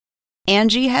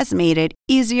Angie has made it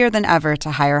easier than ever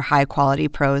to hire high-quality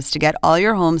pros to get all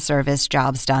your home service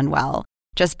jobs done well.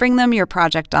 Just bring them your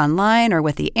project online or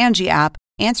with the Angie app,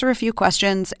 answer a few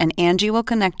questions, and Angie will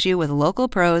connect you with local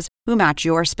pros who match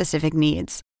your specific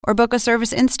needs. Or book a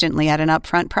service instantly at an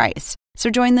upfront price. So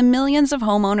join the millions of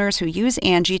homeowners who use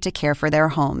Angie to care for their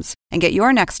homes and get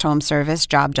your next home service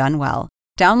job done well.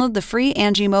 Download the free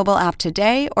Angie mobile app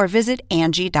today or visit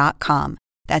Angie.com.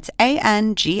 That's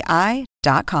ANGI.com.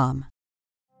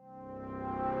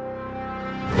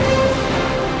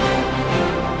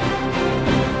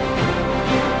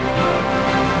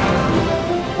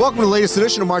 Welcome to the latest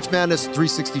edition of March Madness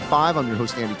 365. I'm your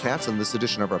host, Andy Katz, on this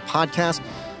edition of our podcast.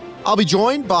 I'll be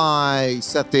joined by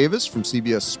Seth Davis from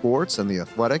CBS Sports and The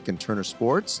Athletic and Turner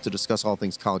Sports to discuss all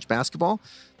things college basketball.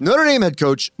 Notre Dame head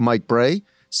coach Mike Brey,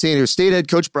 San Diego State head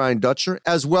coach Brian Dutcher,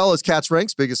 as well as Katz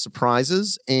Rank's biggest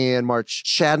surprises and March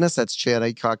Chadness. That's Chad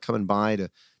Aycock coming by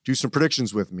to do some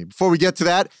predictions with me. Before we get to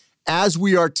that, as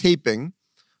we are taping,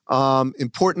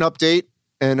 important update,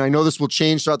 and I know this will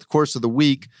change throughout the course of the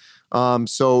week,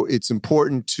 so it's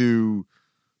important to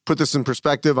put this in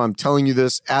perspective. I'm telling you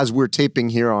this as we're taping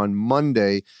here on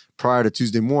Monday prior to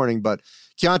Tuesday morning, but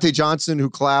Keontae Johnson,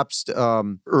 who collapsed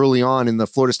early on in the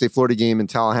Florida State-Florida game in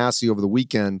Tallahassee over the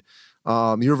weekend,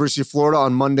 the University of Florida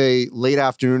on Monday late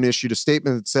afternoon issued a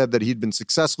statement that said that he'd been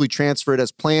successfully transferred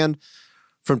as planned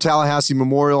from Tallahassee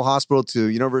Memorial Hospital to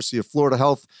University of Florida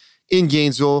Health in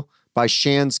Gainesville by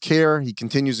Shands Care. He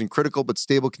continues in critical but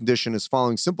stable condition, is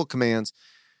following simple commands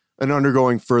and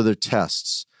undergoing further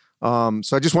tests. So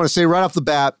I just want to say right off the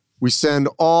bat, we send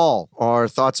all our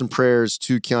thoughts and prayers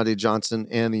to Keontae Johnson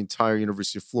and the entire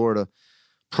University of Florida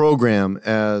program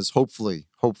as hopefully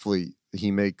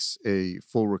he makes a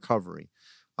full recovery.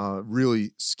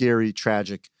 Really scary,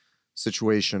 tragic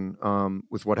situation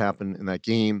with what happened in that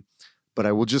game. But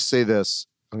I will just say this.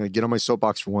 I'm going to get on my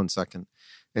soapbox for 1 second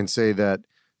and say that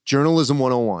journalism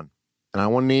 101, and I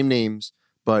don't want to name names,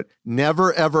 but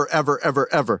never, ever, ever, ever,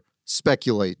 ever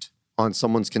speculate on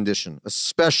someone's condition,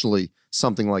 especially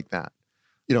something like that.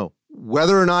 You know,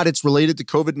 whether or not it's related to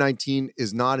COVID-19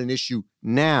 is not an issue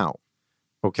now,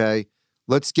 okay?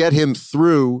 Let's get him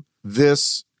through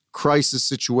this crisis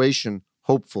situation,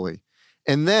 hopefully.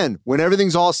 And then when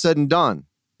everything's all said and done,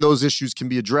 those issues can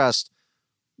be addressed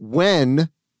when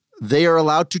they are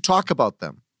allowed to talk about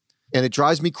them. And it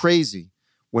drives me crazy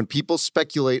when people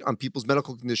speculate on people's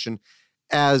medical condition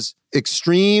as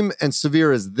extreme and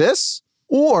severe as this,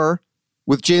 or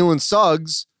with Jalen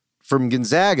Suggs from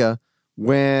Gonzaga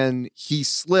when he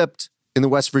slipped in the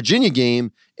West Virginia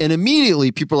game, and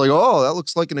immediately people are like, oh, that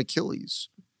looks like an Achilles.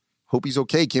 Hope he's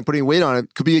okay. Can't put any weight on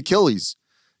it. Could be Achilles.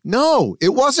 No,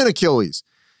 it wasn't Achilles.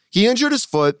 He injured his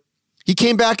foot. He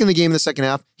came back in the game in the second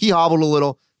half. He hobbled a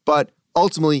little, but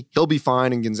ultimately he'll be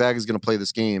fine, and Gonzaga's going to play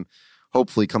this game,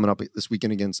 hopefully coming up this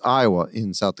weekend against Iowa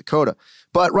in South Dakota.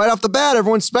 But right off the bat,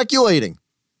 everyone's speculating.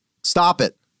 Stop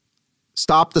it.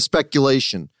 Stop the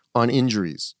speculation on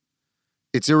injuries.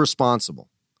 It's irresponsible.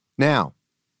 Now,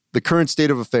 the current state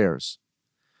of affairs.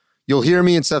 You'll hear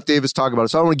me and Seth Davis talk about it,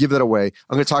 so I don't want to give that away.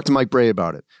 I'm going to talk to Mike Brey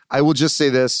about it. I will just say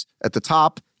this at the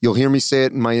top. You'll hear me say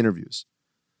it in my interviews.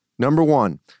 Number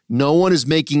one, no one is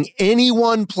making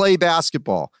anyone play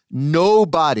basketball.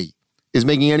 Nobody is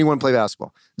making anyone play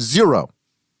basketball. Zero.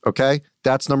 Okay?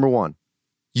 That's number one.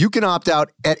 You can opt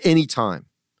out at any time,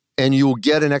 and you will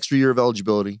get an extra year of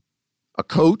eligibility. A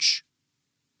coach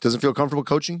doesn't feel comfortable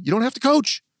coaching, you don't have to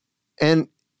coach. And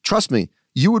trust me,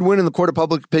 you would win in the court of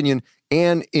public opinion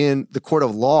and in the court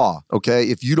of law, okay,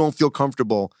 if you don't feel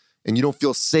comfortable and you don't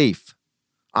feel safe.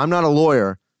 I'm not a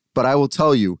lawyer, but I will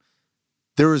tell you,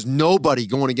 there is nobody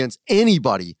going against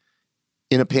anybody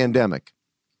in a pandemic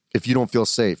if you don't feel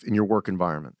safe in your work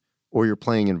environment or your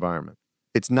playing environment.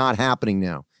 It's not happening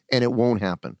now, and it won't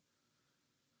happen.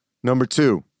 Number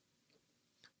two,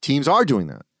 teams are doing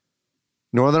that.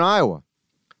 Northern Iowa.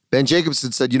 Ben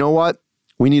Jacobson said, you know what?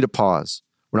 We need a pause.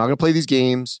 We're not going to play these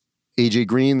games. A.J.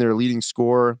 Green, their leading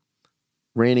scorer,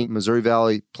 reigning Missouri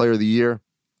Valley Player of the Year,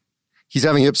 he's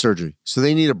having hip surgery, so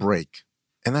they need a break,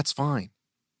 and that's fine.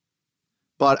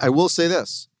 But I will say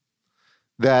this,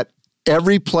 that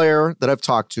every player that I've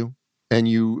talked to, and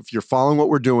if you're following what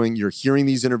we're doing, you're hearing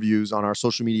these interviews on our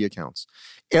social media accounts,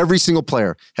 every single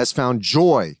player has found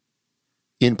joy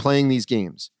in playing these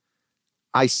games.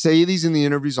 I say these in the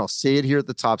interviews. I'll say it here at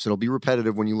the top, so it'll be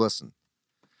repetitive when you listen.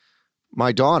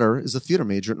 My daughter is a theater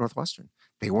major at Northwestern.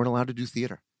 They weren't allowed to do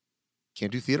theater.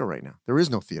 Can't do theater right now. There is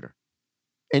no theater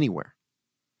anywhere.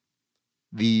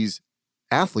 These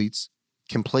athletes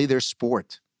can play their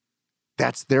sport.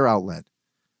 That's their outlet.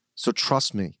 So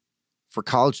trust me, for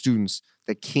college students,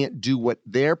 that can't do what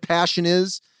their passion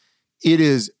is, it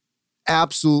is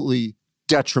absolutely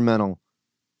detrimental,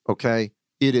 okay?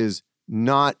 It is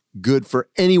not good for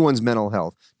anyone's mental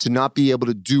health to not be able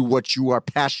to do what you are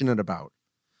passionate about.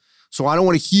 So I don't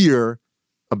want to hear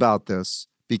about this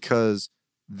because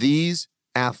these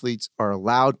athletes are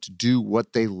allowed to do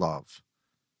what they love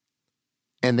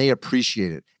and they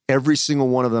appreciate it. Every single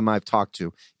one of them I've talked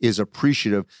to is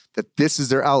appreciative that this is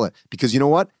their outlet because you know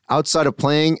what? Outside of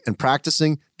playing and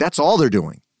practicing, that's all they're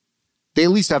doing. They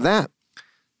at least have that.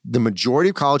 The majority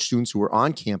of college students who are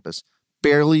on campus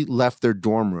barely left their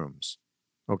dorm rooms,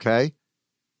 okay?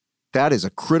 That is a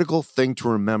critical thing to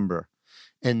remember.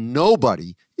 And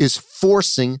nobody is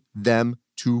forcing them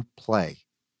to play.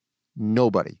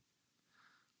 Nobody.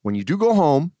 When you do go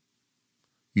home,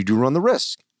 you do run the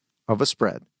risk of a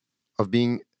spread, of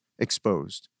being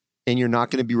exposed, and you're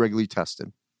not going to be regularly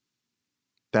tested.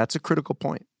 That's a critical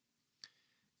point.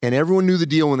 And everyone knew the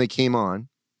deal when they came on,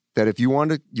 that if you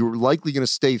wanted, you were likely going to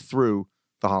stay through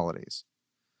the holidays.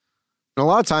 And a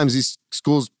lot of times these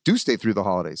schools do stay through the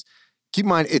holidays. Keep in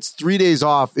mind, it's 3 days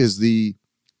off is the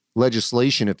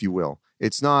legislation, if you will.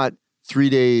 It's not 3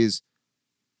 days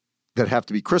that have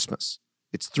to be Christmas.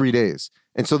 It's 3 days.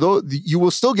 And so though you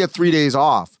will still get 3 days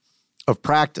off of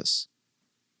practice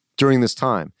during this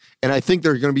time. And I think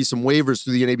there are going to be some waivers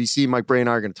through the NABC. Mike Brey and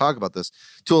I are going to talk about this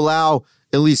to allow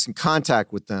at least some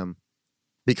contact with them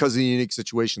because of the unique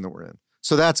situation that we're in.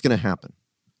 So that's going to happen.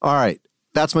 All right.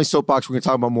 That's my soapbox. We're going to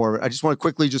talk about more of it. I just want to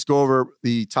quickly just go over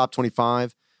the top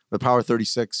 25, the Power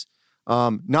 36.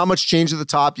 Not much change at the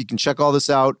top. You can check all this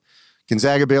out.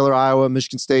 Gonzaga, Baylor, Iowa,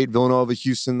 Michigan State, Villanova,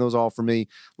 Houston, those all for me.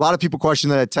 A lot of people question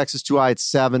that at Texas too high at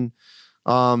 7.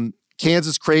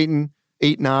 Kansas, Creighton,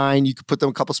 8, 9. You could put them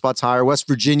a couple spots higher. West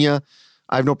Virginia,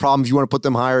 I have no problem if you want to put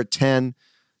them higher at 10.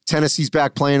 Tennessee's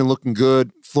back playing and looking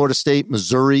good. Florida State,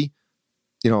 Missouri,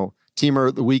 teamer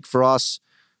of the week for us.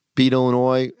 Beat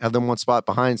Illinois, have them one spot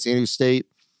behind San Diego State,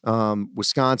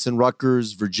 Wisconsin,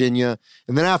 Rutgers, Virginia.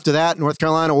 And then after that, North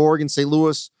Carolina, Oregon, St.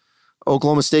 Louis,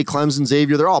 Oklahoma State, Clemson,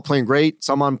 Xavier. They're all playing great.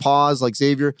 Some on pause like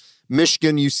Xavier.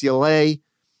 Michigan, UCLA,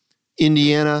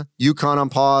 Indiana, UConn on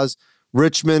pause.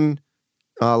 Richmond,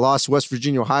 lost to West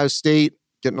Virginia, Ohio State,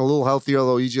 getting a little healthier,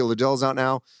 although E.J. Liddell's out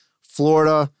now.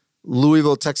 Florida,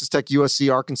 Louisville, Texas Tech,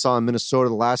 USC, Arkansas, and Minnesota,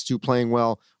 the last two playing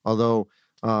well, although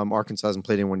Arkansas hasn't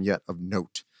played anyone yet of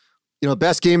note.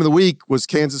 Best game of the week was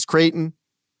Kansas Creighton.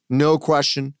 No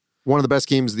question. One of the best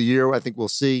games of the year, I think we'll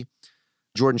see.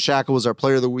 Jordan Shackle was our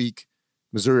player of the week.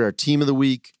 Missouri, our team of the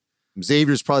week.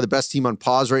 Xavier's probably the best team on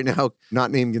pause right now,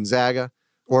 not named Gonzaga,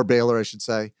 or Baylor, I should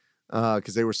say,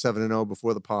 because they were 7-0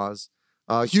 before the pause.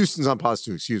 Houston's on pause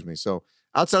too, excuse me. So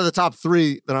outside of the top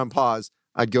 3 that are on pause,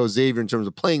 I'd go Xavier in terms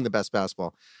of playing the best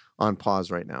basketball on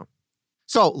pause right now.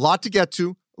 So a lot to get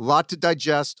to, a lot to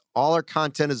digest. All our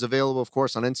content is available, of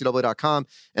course, on NCAA.com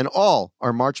and all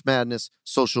our March Madness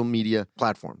social media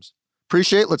platforms.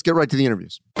 Appreciate it. Let's get right to the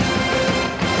interviews.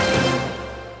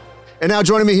 And now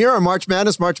joining me here on March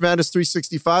Madness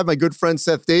 365, my good friend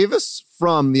Seth Davis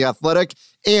from The Athletic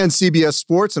and CBS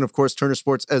Sports, and of course Turner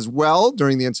Sports as well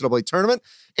during the NCAA tournament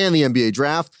and the NBA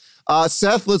draft.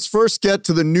 Seth, let's first get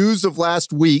to the news of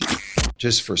last week.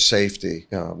 Just for safety,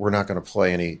 we're not going to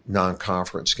play any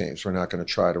non-conference games. We're not going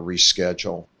to try to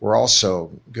reschedule. We're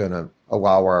also going to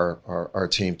allow our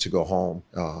team to go home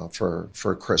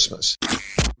for Christmas.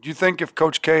 Do you think if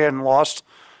Coach K hadn't lost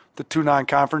the 2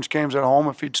 non-conference games at home,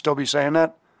 if he'd still be saying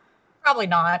that? Probably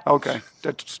not. Okay.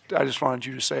 I just wanted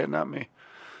you to say it, not me.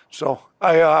 So,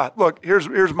 look,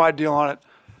 here's my deal on it.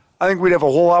 I think we'd have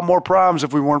a whole lot more problems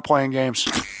if we weren't playing games.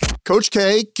 Coach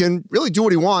K can really do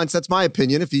what he wants. That's my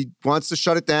opinion. If he wants to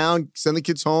shut it down, send the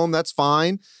kids home, that's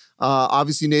fine.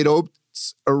 Obviously, Nate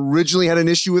Oates originally had an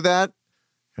issue with that,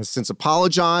 has since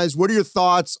apologized. What are your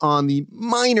thoughts on the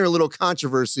minor little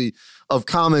controversy of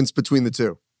comments between the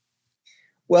two?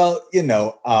 Well,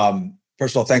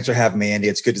 first of all, thanks for having me, Andy.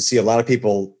 It's good to see a lot of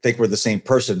people think we're the same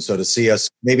person. So to see us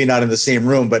maybe not in the same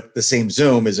room, but the same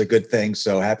Zoom is a good thing.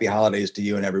 So happy holidays to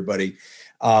you and everybody.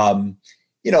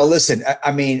 Listen,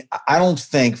 I don't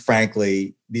think,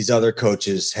 frankly, these other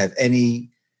coaches have any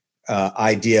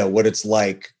idea what it's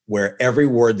like where every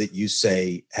word that you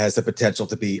say has the potential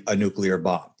to be a nuclear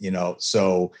bomb,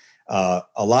 So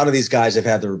a lot of these guys have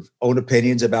had their own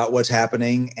opinions about what's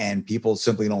happening and people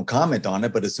simply don't comment on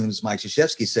it. But as soon as Mike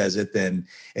Krzyzewski says it, then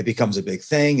it becomes a big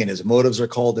thing and his motives are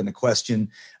called into question.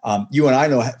 You and I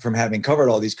know from having covered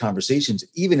all these conversations,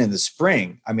 even in the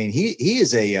spring,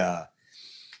 he's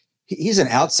an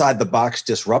outside the box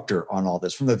disruptor on all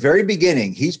this. From the very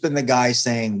beginning, he's been the guy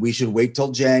saying we should wait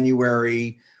till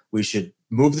January. We should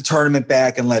move the tournament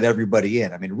back and let everybody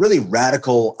in. I mean, really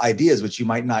radical ideas, which you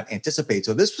might not anticipate.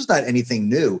 So this was not anything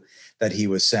new that he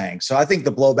was saying. So I think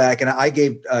the blowback, and I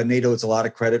gave Nate Oates a lot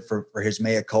of credit for his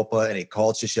mea culpa, and he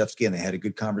called Krzyzewski and they had a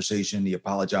good conversation. He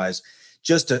apologized.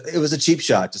 It was a cheap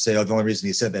shot to say, oh, the only reason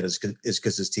he said that is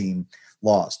because his team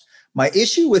lost. My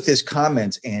issue with his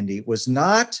comments, Andy, was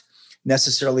not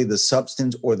necessarily the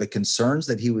substance or the concerns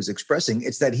that he was expressing.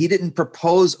 It's that he didn't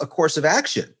propose a course of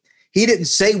action. He didn't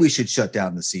say we should shut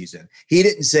down the season. He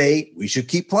didn't say we should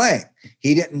keep playing.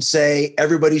 He didn't say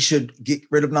everybody should get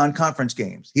rid of non-conference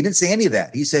games. He didn't say any of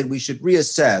that. He said we should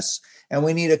reassess and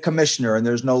we need a commissioner and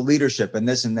there's no leadership and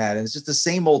this and that. And it's just the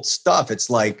same old stuff. It's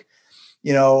like,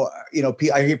 I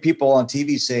hear people on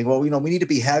TV saying, well, we need to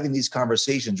be having these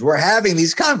conversations. We're having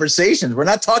these conversations. We're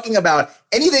not talking about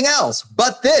anything else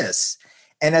but this.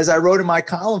 And as I wrote in my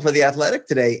column for The Athletic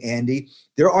today, Andy,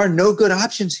 there are no good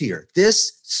options here.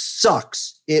 This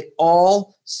sucks. It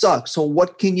all sucks. So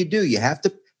what can you do? You have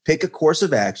to pick a course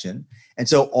of action. And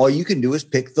so all you can do is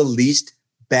pick the least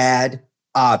bad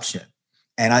option.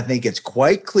 And I think it's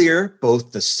quite clear,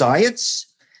 both the science,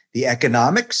 the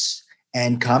economics,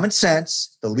 and common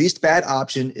sense, the least bad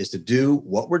option is to do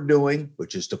what we're doing,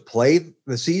 which is to play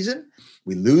the season.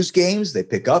 We lose games. They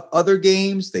pick up other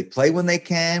games. They play when they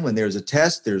can. When there's a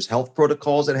test, there's health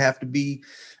protocols that have to be,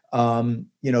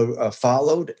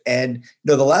 followed. And,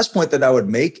 the last point that I would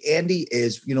make, Andy,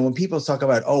 is, when people talk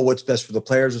about, oh, what's best for the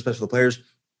players,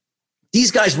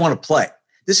 these guys want to play.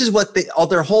 This is what all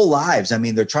their whole lives. I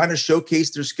mean, they're trying to showcase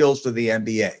their skills for the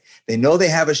NBA. They know they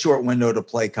have a short window to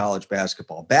play college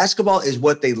basketball. Basketball is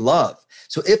what they love.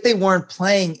 So if they weren't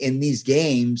playing in these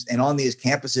games and on these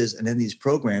campuses and in these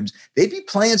programs, they'd be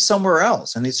playing somewhere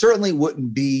else. And they certainly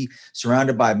wouldn't be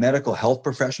surrounded by medical health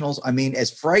professionals. I mean,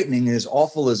 as frightening and as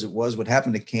awful as it was what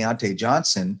happened to Keontae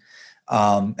Johnson,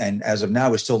 and as of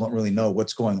now, we still don't really know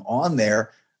what's going on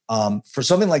there. For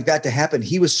something like that to happen,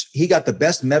 he got the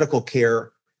best medical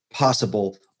care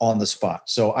possible on the spot.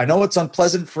 So I know it's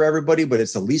unpleasant for everybody, but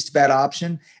it's the least bad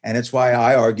option. And it's why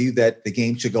I argue that the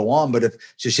game should go on. But if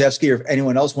Krzyzewski or if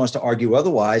anyone else wants to argue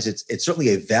otherwise, it's certainly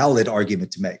a valid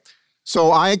argument to make.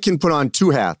 So I can put on two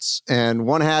hats, and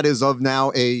one hat is of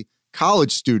now a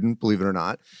college student, believe it or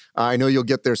not. I know you'll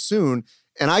get there soon.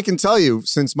 And I can tell you,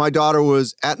 since my daughter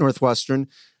was at Northwestern,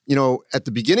 at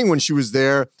the beginning when she was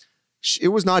there, it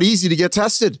was not easy to get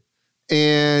tested.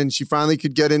 And she finally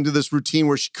could get into this routine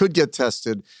where she could get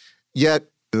tested. Yet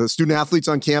the student athletes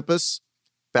on campus,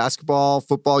 basketball,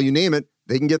 football, you name it,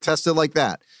 they can get tested like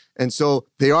that. And so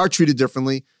they are treated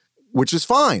differently, which is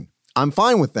fine. I'm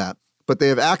fine with that. But they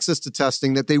have access to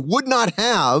testing that they would not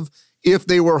have if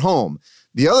they were home.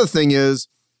 The other thing is,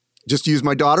 just to use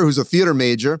my daughter, who's a theater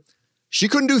major, she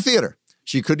couldn't do theater.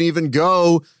 She couldn't even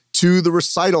go to the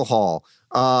recital hall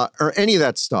or any of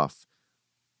that stuff.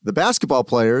 The basketball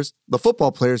players, the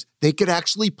football players, they could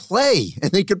actually play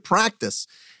and they could practice.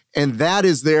 And that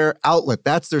is their outlet.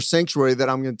 That's their sanctuary that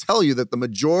I'm going to tell you that the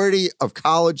majority of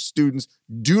college students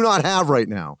do not have right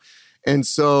now. And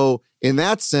so in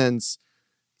that sense,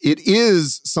 it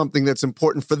is something that's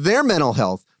important for their mental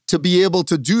health to be able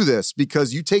to do this,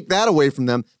 because you take that away from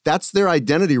them, that's their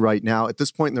identity right now at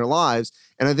this point in their lives.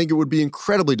 And I think it would be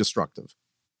incredibly destructive.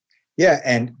 Yeah.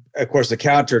 And of course, the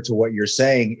counter to what you're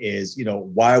saying is,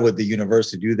 why would the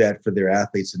university do that for their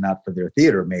athletes and not for their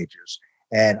theater majors?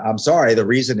 And I'm sorry, the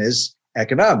reason is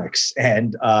economics.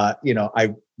 And, I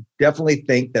definitely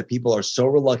think that people are so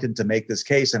reluctant to make this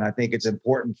case. And I think it's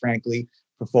important, frankly,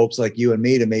 for folks like you and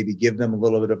me to maybe give them a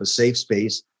little bit of a safe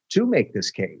space to make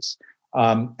this case.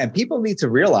 And people need to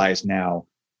realize now,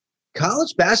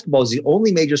 college basketball is the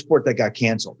only major sport that got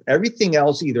canceled. Everything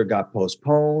else either got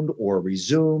postponed or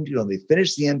resumed. They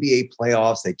finished the NBA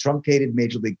playoffs. They truncated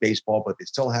Major League Baseball, but they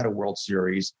still had a World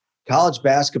Series. College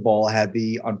basketball had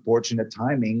the unfortunate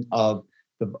timing of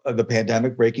the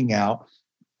pandemic breaking out,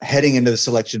 heading into the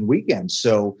selection weekend.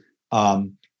 So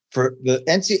for the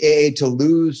NCAA to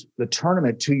lose the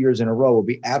tournament 2 years in a row will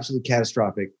be absolutely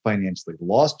catastrophic financially.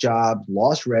 Lost jobs,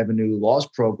 lost revenue,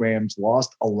 lost programs,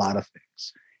 lost a lot of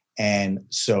things. And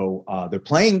so they're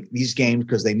playing these games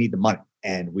because they need the money.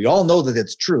 And we all know that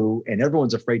it's true, and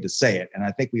everyone's afraid to say it. And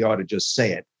I think we ought to just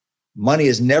say it. Money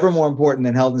is never more important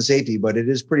than health and safety, but it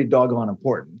is pretty doggone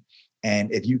important.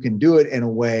 And if you can do it in a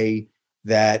way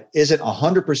that isn't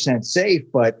 100% safe,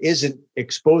 but isn't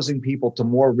exposing people to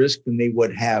more risk than they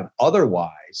would have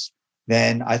otherwise,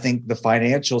 then I think the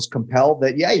financials compel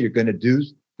that, yeah, you're going to do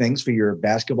things for your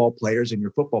basketball players and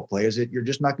your football players that you're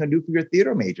just not going to do for your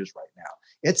theater majors right now.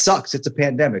 it sucks. It's a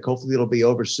pandemic. Hopefully it'll be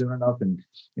over soon enough. And,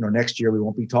 next year we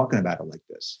won't be talking about it like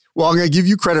this. Well, I'm going to give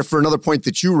you credit for another point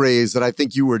that you raised that I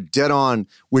think you were dead on,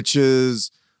 which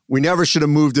is we never should have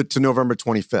moved it to November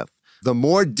 25th. The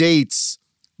more dates,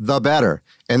 the better.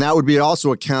 And that would be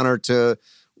also a counter to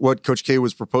what Coach K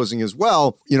was proposing as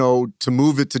well, to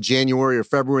move it to January or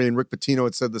February. And Rick Pitino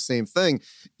had said the same thing.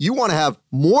 You want to have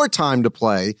more time to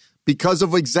play because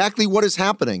of exactly what is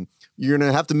happening. You're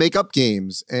going to have to make up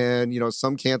games and,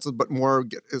 some canceled, but more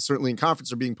certainly in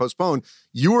conference are being postponed.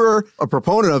 You were a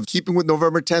proponent of keeping with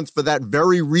November 10th for that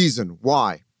very reason.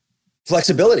 Why?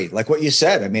 Flexibility, like what you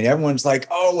said. I mean, everyone's like,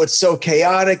 oh, it's so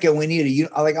chaotic and we need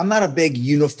I'm not a big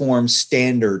uniform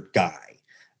standard guy.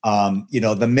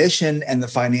 The mission and the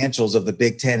financials of the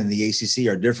Big Ten and the ACC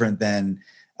are different than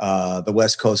the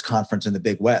West Coast Conference and the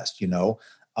Big West,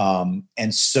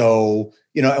 and so,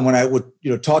 and when I would,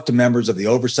 talk to members of the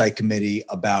oversight committee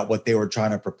about what they were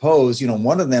trying to propose,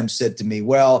 one of them said to me,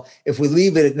 well, if we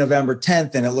leave it at November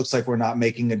 10th, then it looks like we're not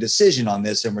making a decision on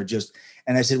this. And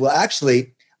I said, well,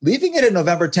 actually, leaving it at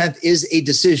November 10th is a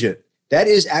decision. That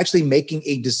is actually making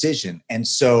a decision. And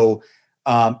so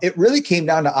it really came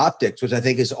down to optics, which I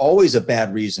think is always a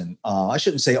bad reason. I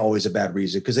shouldn't say always a bad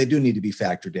reason because they do need to be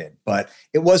factored in, but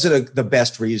it wasn't the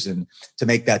best reason to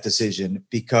make that decision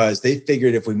because they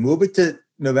figured if we move it to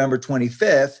November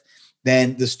 25th,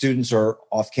 then the students are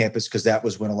off campus because that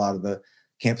was when a lot of the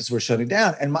campuses were shutting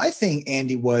down. And my thing,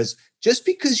 Andy, was just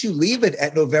because you leave it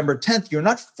at November 10th, you're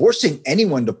not forcing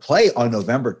anyone to play on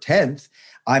November 10th.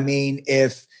 I mean,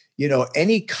 if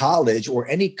any college or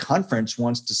any conference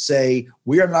wants to say,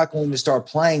 we are not going to start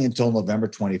playing until November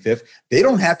 25th, they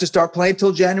don't have to start playing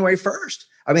until January 1st.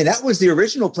 I mean, that was the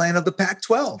original plan of the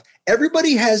Pac-12.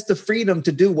 Everybody has the freedom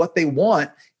to do what they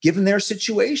want given their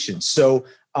situation. So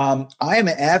I am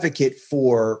an advocate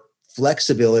for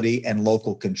flexibility and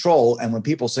local control. And when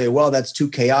people say, well, that's too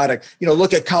chaotic,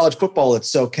 look at college football, it's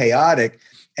so chaotic.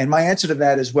 And my answer to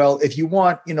that is, well, if you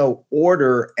want,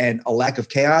 order and a lack of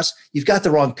chaos, you've got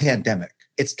the wrong pandemic.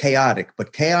 It's chaotic,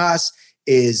 but chaos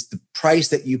is the price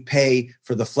that you pay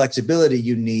for the flexibility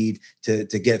you need to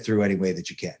get through any way that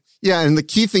you can. Yeah, and the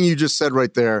key thing you just said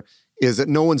right there is that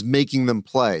no one's making them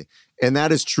play. And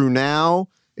that is true now,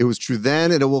 it was true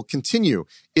then, and it will continue.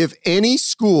 If any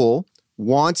school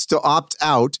wants to opt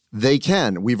out, they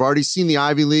can. We've already seen the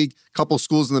Ivy League, a couple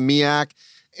schools in the MEAC,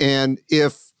 and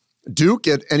if Duke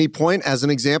at any point, as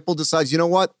an example, decides,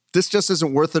 this just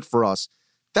isn't worth it for us,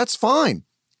 that's fine.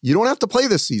 You don't have to play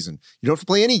this season. You don't have to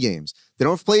play any games. They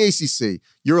don't have to play ACC.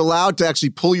 You're allowed to actually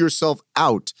pull yourself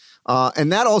out.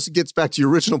 And that also gets back to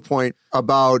your original point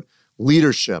about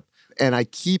leadership. And I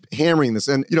keep hammering this.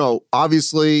 And,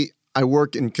 obviously I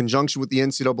work in conjunction with the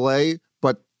NCAA,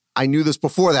 but I knew this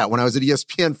before that when I was at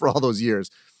ESPN for all those years,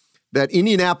 that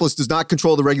Indianapolis does not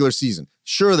control the regular season.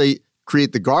 Sure, they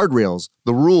create the guardrails,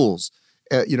 the rules,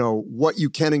 what you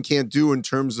can and can't do in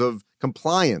terms of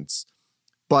compliance.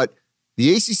 But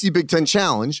the ACC Big Ten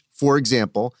Challenge, for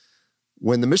example,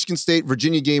 when the Michigan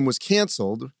State-Virginia game was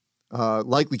canceled,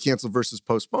 likely canceled versus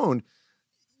postponed,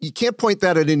 you can't point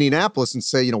that at Indianapolis and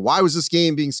say, why was this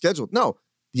game being scheduled? No,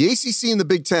 the ACC and the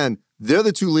Big Ten, they're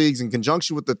the two leagues in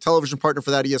conjunction with the television partner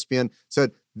for that, ESPN,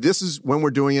 said, this is when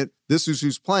we're doing it. This is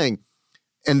who's playing.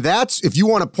 And that's, if you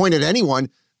want to point at anyone,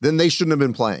 then they shouldn't have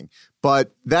been playing.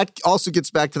 But that also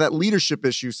gets back to that leadership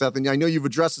issue, Seth, and I know you've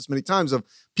addressed this many times, of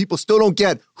people still don't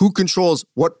get who controls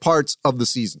what parts of the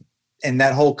season. And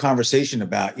that whole conversation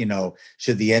about,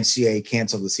 should the NCAA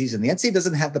cancel the season? The NCAA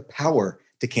doesn't have the power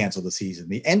to cancel the season.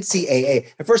 The NCAA,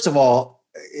 and first of all,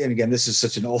 and again, this is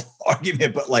such an old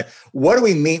argument, but what do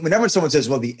we mean? Whenever someone says,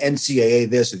 well, the NCAA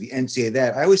this or the NCAA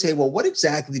that, I always say, well, what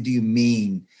exactly do you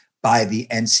mean by the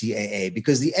NCAA?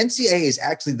 Because the NCAA is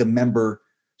actually the member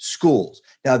schools.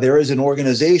 Now, there is an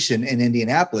organization in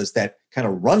Indianapolis that kind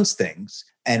of runs things.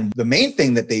 And the main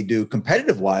thing that they do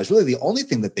competitive-wise, really the only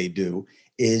thing that they do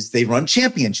is they run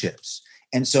championships.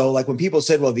 And so when people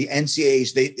said, well, the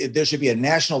NCAA, there should be a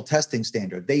national testing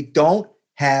standard. They don't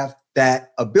have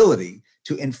that ability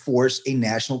to enforce a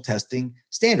national testing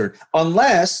standard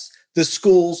unless the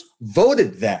schools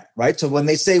voted that, right? So when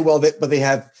they say, well, but they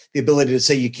have the ability to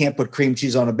say you can't put cream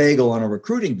cheese on a bagel on a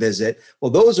recruiting visit,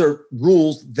 well, those are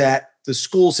rules that the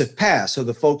schools have passed. So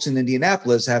the folks in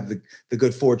Indianapolis have the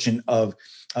good fortune of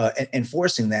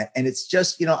enforcing that. And it's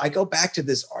just, I go back to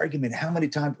this argument, how many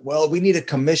times, well, we need a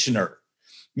commissioner,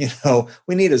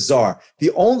 we need a czar.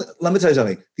 Let me tell you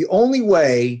something, the only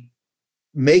way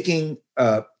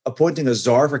appointing a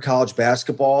czar for college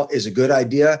basketball is a good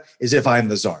idea is if I'm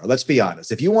the czar. Let's be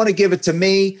honest. If you want to give it to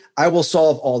me, I will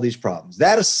solve all these problems.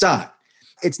 That aside,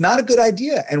 It's not a good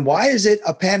idea. And why is it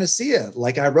a panacea?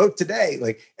 Like I wrote today,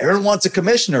 like everyone wants a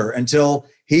commissioner until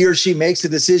he or she makes a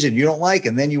decision you don't like,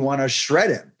 and then you want to shred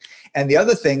him. And the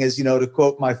other thing is, to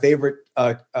quote my favorite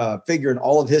figure in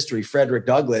all of history, Frederick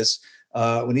Douglass,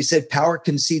 when he said power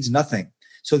concedes nothing.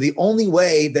 So the only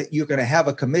way that you're going to have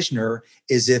a commissioner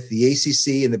is if the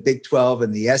ACC and the Big 12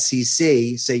 and the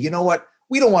SEC say, you know what,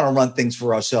 we don't want to run things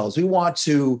for ourselves. We want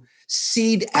to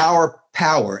cede our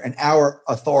power and our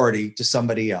authority to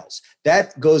somebody else.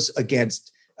 That goes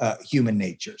against human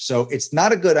nature. So it's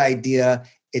not a good idea.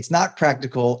 It's not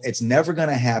practical. It's never going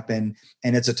to happen.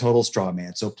 And it's a total straw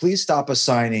man. So please stop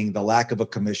assigning the lack of a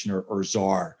commissioner or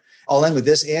czar. I'll end with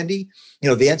this, Andy. The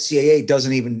NCAA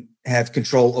doesn't even have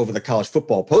control over the college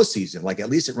football postseason. Like at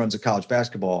least it runs a college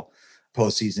basketball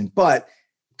postseason. But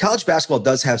college basketball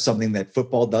does have something that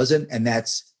football doesn't, and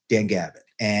that's Dan Gavitt.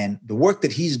 And the work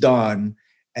that he's done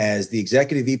as the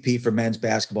executive VP for men's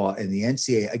basketball in the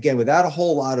NCAA, again, without a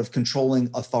whole lot of controlling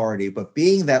authority, but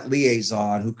being that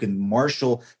liaison who can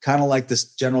marshal, kind of like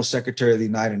this General Secretary of the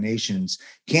United Nations,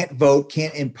 can't vote,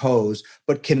 can't impose,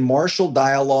 but can marshal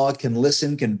dialogue, can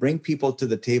listen, can bring people to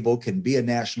the table, can be a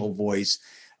national voice.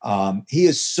 He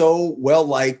is so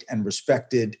well-liked and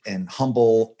respected and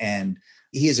humble, and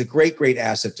he is a great, great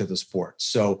asset to the sport.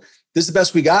 So this is the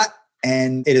best we got.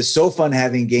 And it is so fun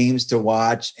having games to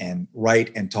watch and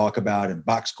write and talk about and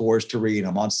box scores to read.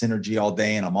 I'm on Synergy all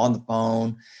day and I'm on the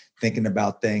phone thinking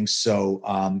about things. So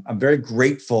I'm very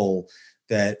grateful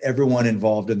that everyone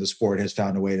involved in the sport has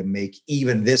found a way to make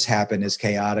even this happen as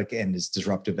chaotic and as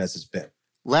disruptive as it's been.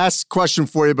 Last question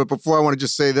for you, but before I want to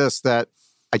just say this, that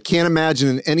I can't imagine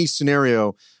in any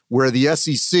scenario where the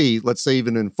SEC, let's say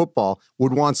even in football,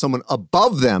 would want someone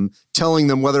above them telling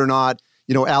them whether or not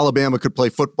Alabama could play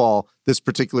football this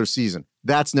particular season.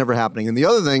 That's never happening. And the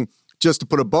other thing, just to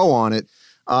put a bow on it,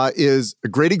 is a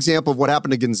great example of what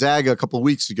happened to Gonzaga a couple of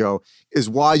weeks ago is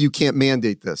why you can't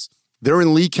mandate this. They're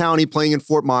in Lee County playing in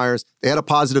Fort Myers. They had a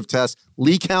positive test.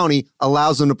 Lee County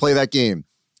allows them to play that game.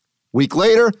 Week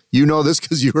later, you know this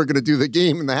because you were going to do the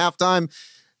game in the halftime.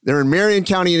 They're in Marion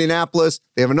County, Indianapolis.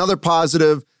 They have another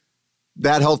positive.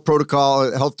 That health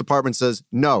department says,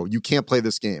 no, you can't play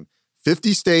this game.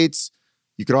 50 states.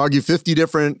 You could argue 50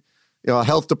 different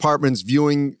health departments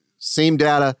viewing same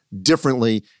data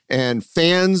differently. And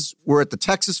fans were at the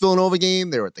Texas-Villanova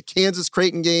game. They were at the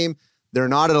Kansas-Creighton game. They're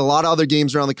not at a lot of other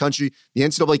games around the country. The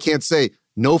NCAA can't say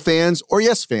no fans or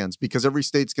yes fans because every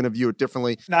state's going to view it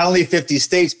differently. Not only 50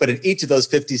 states, but in each of those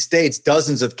 50 states,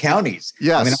 dozens of counties.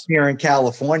 Yes. I mean, I'm here in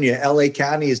California. LA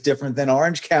County is different than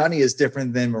Orange County, is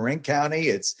different than Marin County.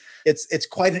 It's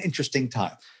quite an interesting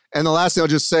time. And the last thing I'll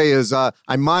just say is I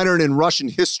minored in Russian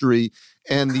history,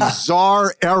 and the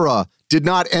Tsar era did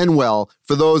not end well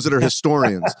for those that are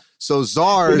historians. So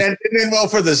czars... It didn't end well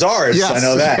for the czars, yes, I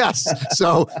know that. Yes.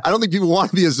 So I don't think people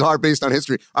want to be a czar based on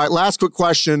history. All right, last quick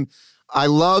question. I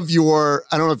love I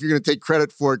don't know if you're going to take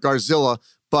credit for it, Garzilla,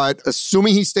 but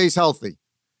assuming he stays healthy,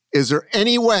 is there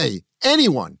any way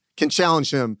anyone can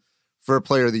challenge him for a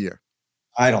Player of the Year?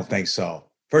 I don't think so.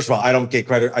 First of all, I don't get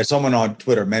credit. Someone on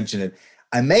Twitter mentioned it.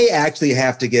 I may actually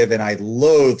have to give, and I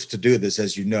loathe to do this,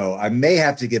 as you know, I may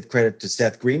have to give credit to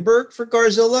Seth Greenberg for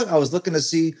Garzilla. I was looking to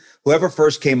see whoever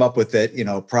first came up with it,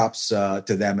 props to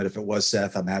them. And if it was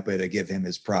Seth, I'm happy to give him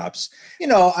his props. You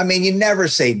never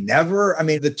say never. I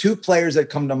mean, the two players that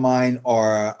come to mind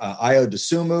are Ayo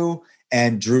Dosunmu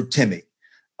and Drew Timme.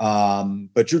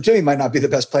 But Drew Timme might not be the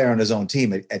best player on his own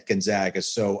team at Gonzaga.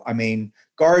 So,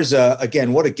 Garza,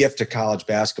 again, what a gift to college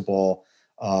basketball.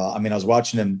 I was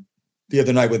watching him the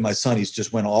other night with my son. He's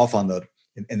just went off on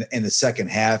in the second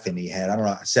half, and he had,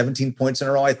 17 points in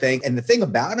a row, I think. And the thing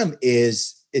about him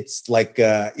is it's like,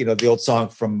 the old song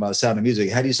from Sound of Music.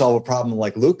 How do you solve a problem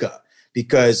like Luka?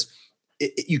 Because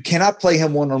you cannot play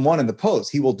him one-on-one in the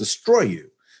post. He will destroy you.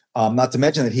 Not to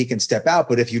mention that he can step out,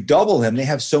 but if you double him, they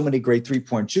have so many great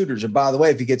three-point shooters. And by the way,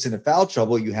 if he gets into foul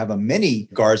trouble, you have a mini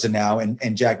Garza now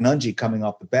and Jack Nungy coming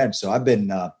off the bench. So I've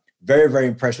been very, very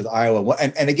impressed with Iowa.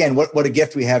 And again, what a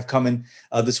gift we have coming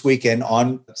this weekend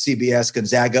on CBS,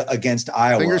 Gonzaga against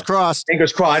Iowa. Fingers crossed.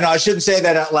 Fingers crossed. No, I shouldn't say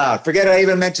that out loud. Forget it. I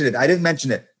even mentioned it. I didn't mention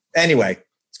it. Anyway,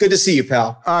 it's good to see you,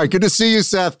 pal. All right. Good to see you,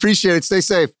 Seth. Appreciate it. Stay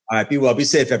safe. All right. Be well. Be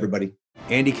safe, everybody.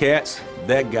 Andy Katz,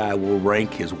 that guy will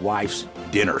rank his wife's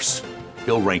dinners.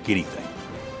 He'll rank anything.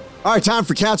 All right, time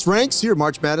for Katz Ranks here,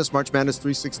 March Madness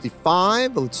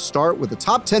 365. Let's start with the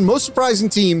top 10 most surprising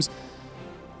teams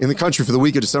in the country for the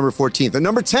week of December 14th. At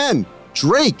number 10,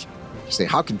 Drake. You say,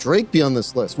 how can Drake be on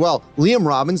this list? Well, Liam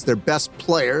Robbins, their best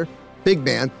player, big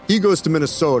man, he goes to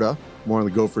Minnesota. More on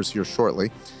the Gophers here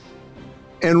shortly.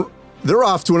 And They're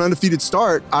off to an undefeated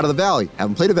start out of the Valley.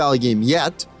 Haven't played a Valley game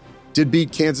yet. Did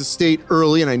beat Kansas State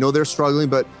early, and I know they're struggling,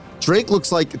 but Drake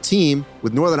looks like a team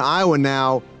with Northern Iowa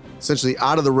now essentially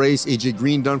out of the race. A.J.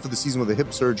 Green done for the season with a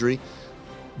hip surgery.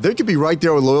 They could be right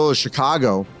there with Loyola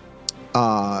Chicago.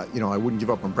 I wouldn't give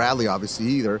up on Bradley, obviously,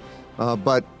 either.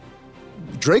 But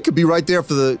Drake could be right there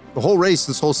for the whole race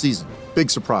this whole season. Big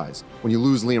surprise when you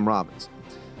lose Liam Robbins.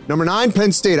 Number 9,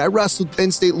 Penn State. I wrestled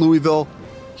Penn State, Louisville.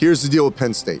 Here's the deal with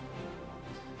Penn State.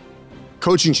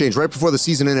 Coaching change right before the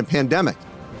season ended, pandemic.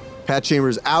 Pat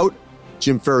Chambers out,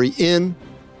 Jim Ferry in.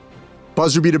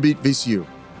 Buzzer beater beat VCU.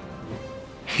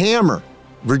 Hammer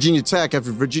Virginia Tech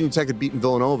after Virginia Tech had beaten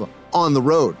Villanova on the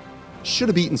road. Should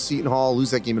have beaten Seton Hall, lose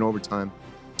that game in overtime.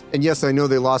 And yes, I know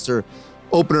they lost their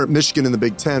opener at Michigan in the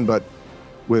Big Ten, but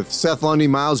with Seth Lundy,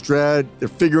 Miles Dredd, they're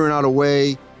figuring out a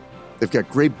way. They've got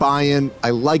great buy-in. I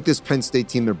like this Penn State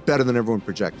team. They're better than everyone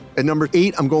projected. At number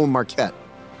 8, I'm going Marquette.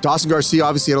 Dawson Garcia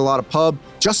obviously had a lot of pub.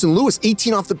 Justin Lewis,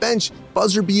 18 off the bench,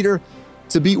 buzzer beater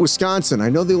to beat Wisconsin. I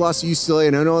know they lost to UCLA,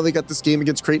 and I know they got this game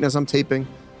against Creighton as I'm taping,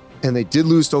 and they did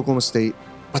lose to Oklahoma State,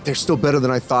 but they're still better than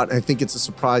I thought, and I think it's a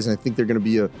surprise, and I think they're going to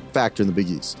be a factor in the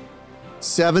Big East.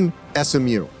 7,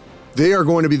 SMU. They are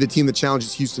going to be the team that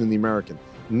challenges Houston in the American.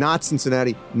 Not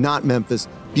Cincinnati, not Memphis.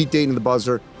 Beat Dayton in the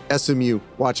buzzer. SMU,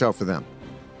 watch out for them.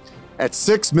 At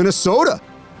 6, Minnesota.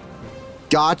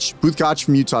 Booth Gotch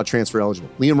from Utah, transfer eligible.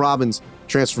 Liam Robbins,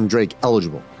 transfer from Drake,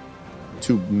 eligible.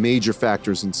 2 major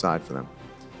factors inside for them.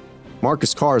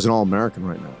 Marcus Carr is an All-American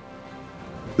right now.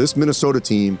 This Minnesota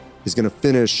team is going to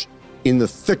finish in the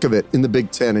thick of it in the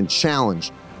Big Ten and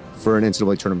challenge for an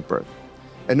NCAA tournament berth.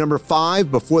 At number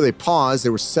 5, before they paused, they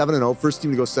were 7-0, first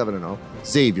team to go 7-0.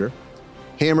 Xavier,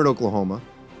 hammered Oklahoma.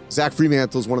 Zach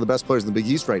Freemantle is one of the best players in the Big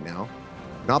East right now.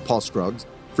 Not Paul Scruggs,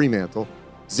 Freemantle.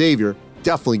 Xavier,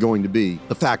 definitely going to be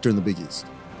a factor in the Big East.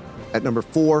 At number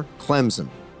 4, Clemson.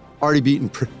 Already beaten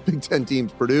Big Ten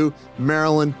teams, Purdue,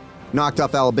 Maryland, knocked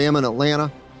off Alabama and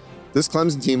Atlanta. This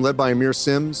Clemson team, led by Amir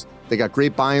Sims, they got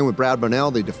great buy-in with Brad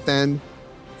Bunnell. They defend,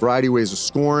 variety of ways of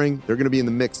scoring. They're going to be in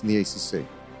the mix in the ACC.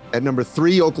 At number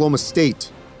 3, Oklahoma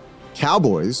State.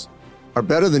 Cowboys are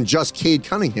better than just Cade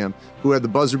Cunningham, who had the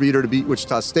buzzer beater to beat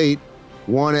Wichita State,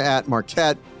 won at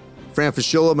Marquette. Fran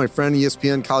Fraschilla, my friend,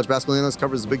 ESPN college basketball analyst,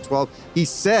 covers the Big 12. He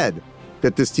said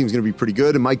that this team's going to be pretty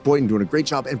good, and Mike Boynton doing a great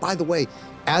job. And by the way,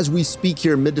 as we speak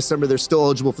here in mid-December, they're still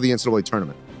eligible for the NCAA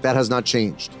tournament. That has not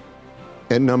changed.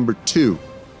 At number 2,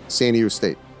 San Diego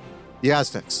State. The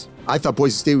Aztecs. I thought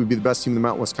Boise State would be the best team in the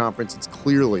Mountain West Conference. It's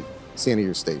clearly San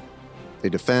Diego State. They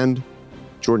defend.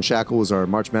 Jordan Shackle was our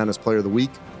March Madness Player of the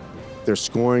Week. They're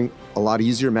scoring a lot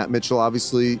easier. Matt Mitchell,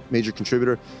 obviously, major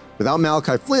contributor. Without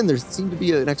Malachi Flynn, there seemed to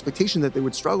be an expectation that they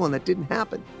would struggle, and that didn't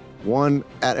happen. Won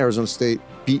at Arizona State,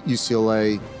 beat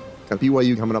UCLA, got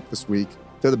BYU coming up this week.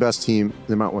 They're the best team in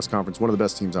the Mountain West Conference, one of the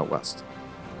best teams out west.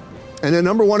 And then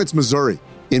number 1, it's Missouri.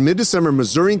 In mid-December,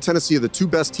 Missouri and Tennessee are the 2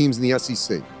 best teams in the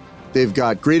SEC. They've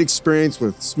got great experience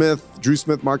with Smith, Drew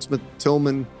Smith, Mark Smith,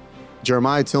 Tillman,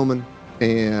 Jeremiah Tillman,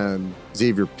 and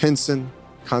Xavier Pinson.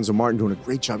 Konzo Martin doing a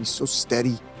great job. He's so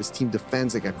steady. This team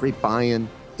defends. They got great buy-in.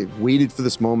 They've waited for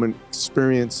this moment,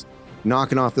 experience,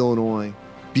 knocking off Illinois,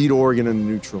 beat Oregon in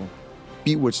neutral,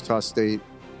 beat Wichita State.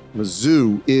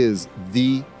 Mizzou is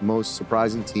the most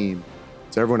surprising team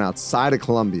to everyone outside of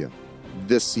Columbia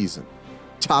this season.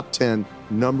 Top 10,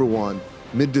 number 1,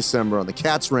 mid-December on the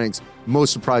Cats ranks,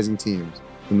 most surprising teams,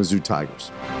 the Mizzou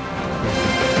Tigers.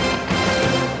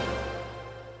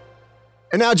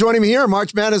 And now joining me here,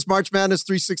 March Madness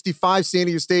 365, San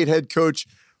Diego State head coach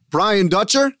Brian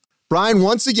Dutcher. Brian,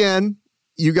 once again,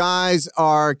 you guys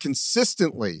are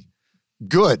consistently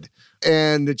good,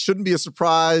 and it shouldn't be a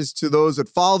surprise to those that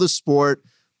follow the sport,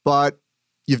 but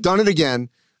you've done it again.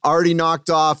 Already knocked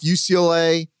off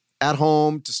UCLA at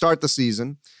home to start the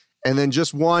season, and then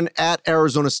just won at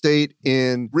Arizona State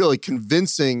in really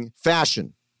convincing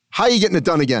fashion. How are you getting it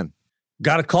done again?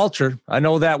 Got a culture. I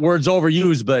know that word's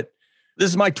overused, but this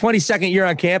is my 22nd year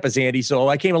on campus, Andy. So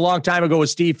I came a long time ago with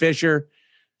Steve Fisher.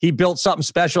 He built something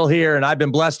special here, and I've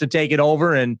been blessed to take it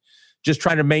over and just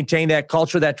trying to maintain that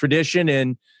culture, that tradition,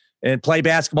 and play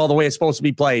basketball the way it's supposed to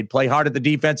be played. Play hard at the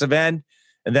defensive end,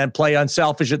 and then play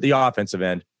unselfish at the offensive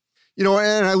end. You know,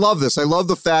 and I love this. I love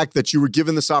the fact that you were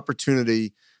given this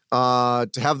opportunity to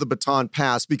have the baton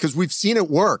pass, because we've seen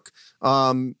it work.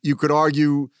 You could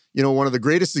argue, you know, one of the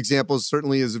greatest examples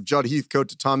certainly is of Judd Heathcote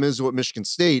to Tom Izzo at Michigan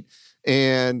State.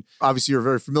 And obviously you're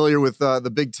very familiar with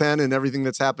the Big Ten and everything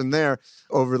that's happened there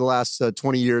over the last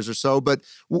 20 years or so. But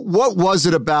what was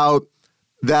it about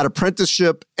that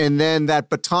apprenticeship and then that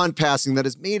baton passing that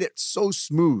has made it so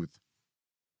smooth?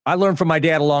 I learned from my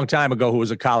dad a long time ago, who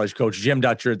was a college coach, Jim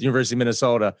Dutcher at the University of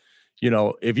Minnesota.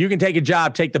 If you can take a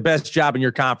job, take the best job in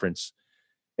your conference.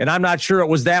 And I'm not sure it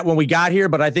was that when we got here,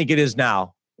 but I think it is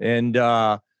now. And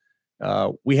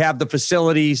we have the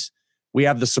facilities. We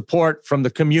have the support from the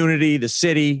community, the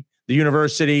city, the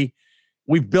university.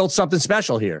 We've built something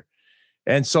special here.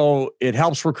 And so it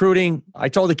helps recruiting. I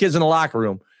told the kids in the locker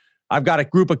room, I've got a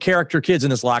group of character kids in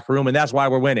this locker room, and that's why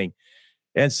we're winning.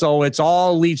 And so it's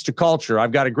all leads to culture.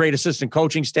 I've got a great assistant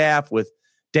coaching staff with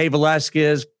Dave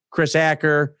Velasquez, Chris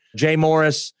Acker, Jay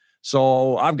Morris.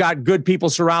 So I've got good people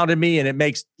surrounding me, and it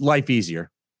makes life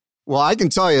easier. Well, I can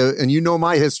tell you, and you know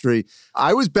my history,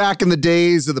 I was back in the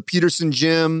days of the Peterson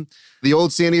Gym, the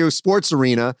old San Diego Sports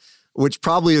Arena, which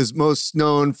probably is most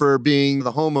known for being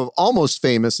the home of Almost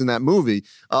Famous in that movie.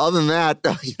 Other than that,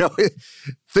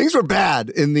 things were bad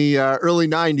in the early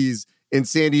 90s in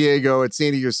San Diego at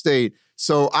San Diego State.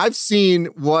 So I've seen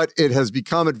what it has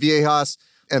become at Viejas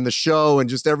and the show and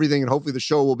just everything. And hopefully the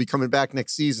show will be coming back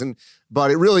next season.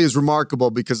 But it really is remarkable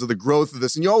because of the growth of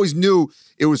this. And you always knew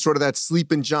it was sort of that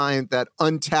sleeping giant, that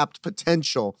untapped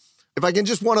potential. If I can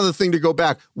just one other thing to go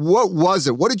back, what was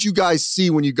it? What did you guys see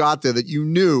when you got there that you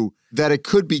knew that it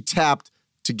could be tapped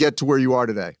to get to where you are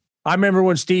today? I remember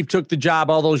when Steve took the job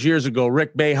all those years ago,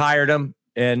 Rick Bay hired him,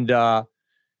 and I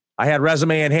had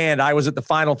resume in hand. I was at the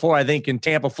Final Four, I think, in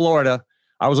Tampa, Florida.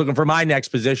 I was looking for my next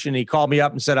position. He called me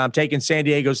up and said, I'm taking San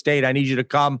Diego State. I need you to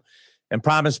come and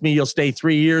promise me you'll stay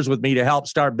 3 years with me to help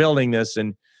start building this.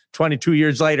 And 22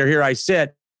 years later, here I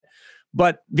sit.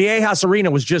 But Viejas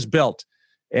Arena was just built.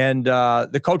 And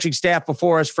the coaching staff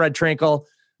before us, Fred Trinkle,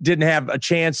 didn't have a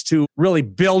chance to really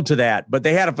build to that. But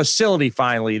they had a facility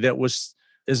finally that was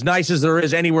as nice as there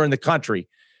is anywhere in the country.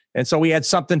 And so we had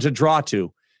something to draw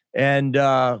to. And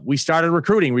we started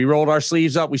recruiting. We rolled our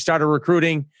sleeves up. We started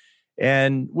recruiting.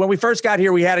 And when we first got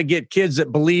here, we had to get kids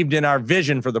that believed in our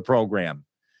vision for the program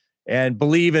and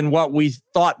believe in what we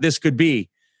thought this could be.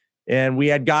 And we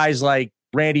had guys like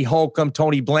Randy Holcomb,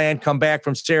 Tony Bland come back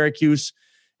from Syracuse,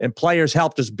 and players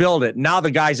helped us build it. Now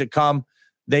the guys that come,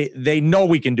 they know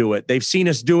we can do it. They've seen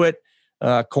us do it.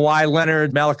 Kawhi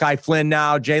Leonard, Malachi Flynn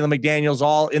now, Jalen McDaniels,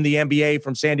 all in the NBA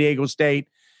from San Diego State.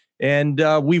 And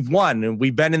we've won, and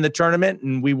we've been in the tournament,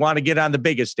 and we want to get on the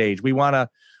biggest stage. We want to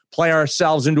play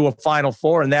ourselves into a Final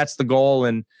Four, and that's the goal.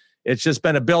 And it's just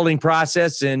been a building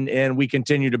process, and we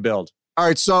continue to build. All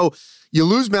right, so you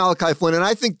lose Malachi Flynn, and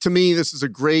I think to me this is a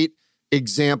great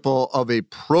example of a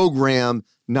program,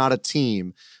 not a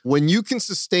team. When you can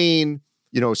sustain,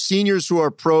 seniors who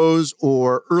are pros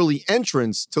or early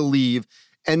entrants to leave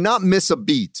and not miss a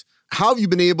beat, how have you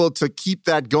been able to keep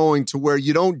that going to where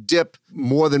you don't dip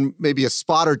more than maybe a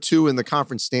spot or two in the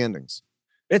conference standings?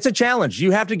 It's a challenge.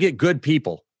 You have to get good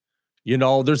people.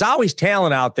 There's always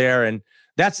talent out there, and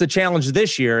that's the challenge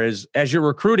this year is as you're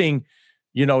recruiting,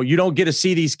 you don't get to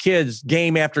see these kids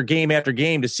game after game after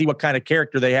game to see what kind of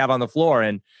character they have on the floor.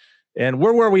 And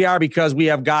we're where we are because we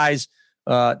have guys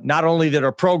not only that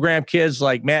are program kids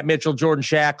like Matt Mitchell, Jordan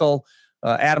Shackle,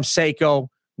 Adam Seiko,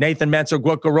 Nathan Menzer,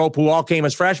 Gutka Rope, who all came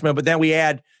as freshmen, but then we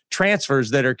add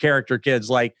transfers that are character kids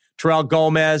like Terrell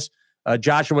Gomez,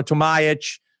 Joshua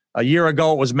Tomajic. A year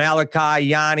ago, it was Malachi,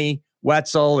 Yanni,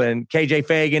 Wetzel, and KJ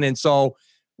Fagan. And so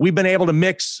we've been able to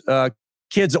mix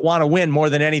kids that want to win more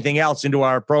than anything else into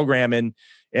our program.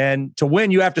 And to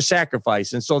win, you have to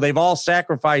sacrifice. And so they've all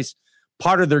sacrificed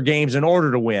part of their games in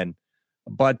order to win.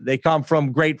 But they come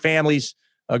from great families,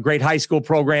 great high school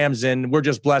programs, and we're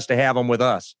just blessed to have them with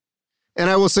us. And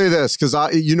I will say this, because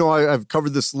I've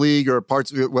covered this league or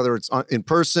parts of it, whether it's in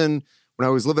person, when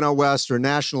I was living out west or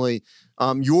nationally,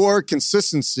 your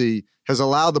consistency has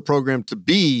allowed the program to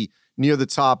be near the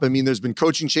top. I mean, there's been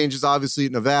coaching changes, obviously,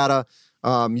 at Nevada,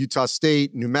 Utah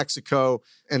State, New Mexico,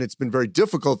 and it's been very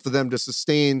difficult for them to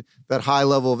sustain that high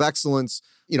level of excellence.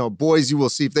 Boise, we'll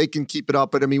see if they can keep it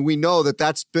up. But, I mean, we know that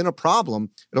that's been a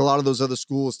problem at a lot of those other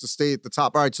schools to stay at the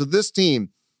top. All right, so this team,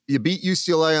 you beat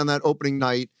UCLA on that opening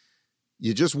night.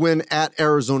 You just win at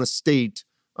Arizona State.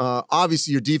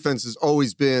 Obviously, your defense has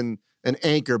always been an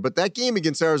anchor, but that game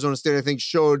against Arizona State, I think,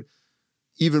 showed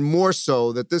even more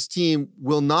so that this team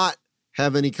will not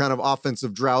have any kind of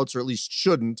offensive droughts, or at least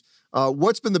shouldn't.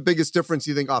 What's been the biggest difference,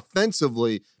 you think,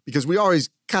 offensively? Because we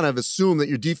always kind of assume that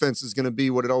your defense is going to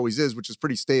be what it always is, which is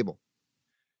pretty stable.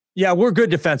 Yeah, we're good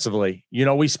defensively.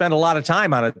 We spend a lot of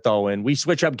time on it, though, and we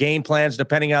switch up game plans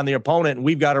depending on the opponent, and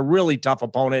we've got a really tough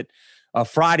opponent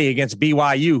Friday against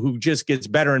BYU, who just gets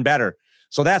better and better.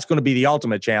 So that's going to be the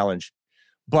ultimate challenge.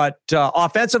 But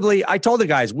offensively, I told the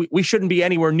guys, we shouldn't be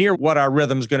anywhere near what our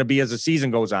rhythm is going to be as the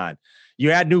season goes on.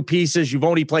 You add new pieces. You've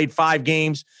only played 5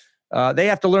 games. they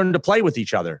have to learn to play with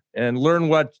each other and learn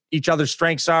what each other's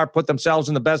strengths are, put themselves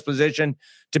in the best position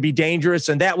to be dangerous,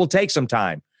 and that will take some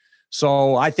time.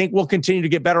 So I think we'll continue to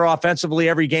get better offensively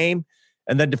every game.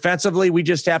 And then defensively, we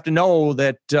just have to know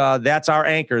that that's our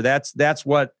anchor. That's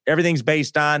what everything's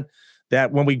based on,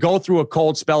 that when we go through a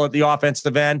cold spell at the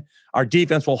offensive end, our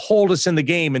defense will hold us in the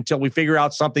game until we figure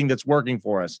out something that's working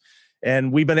for us.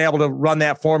 And we've been able to run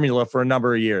that formula for a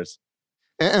number of years.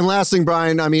 And last thing,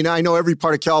 Brian, I mean, I know every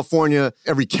part of California,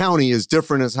 every county is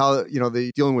different as how,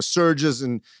 they're dealing with surges.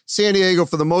 And San Diego,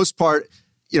 for the most part,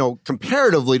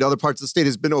 comparatively to other parts of the state,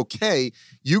 has been okay.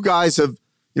 You guys have,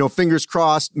 fingers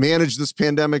crossed, managed this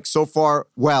pandemic so far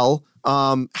well.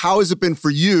 How has it been for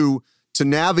you to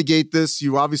navigate this?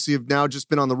 You obviously have now just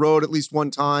been on the road at least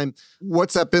one time.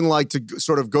 What's that been like to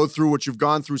sort of go through what you've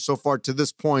gone through so far to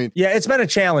this point? Yeah, it's been a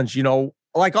challenge.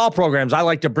 Like all programs, I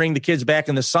like to bring the kids back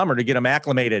in the summer to get them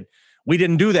acclimated. We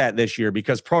didn't do that this year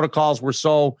because protocols were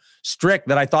so strict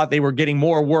that I thought they were getting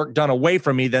more work done away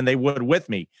from me than they would with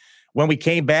me. When we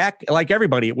came back, like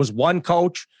everybody, it was one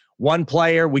coach, one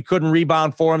player. We couldn't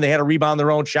rebound for them. They had to rebound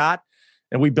their own shot.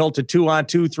 And we built a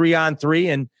 2-on-2,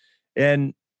 3-on-3.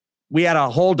 And we had a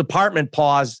whole department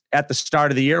pause at the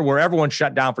start of the year where everyone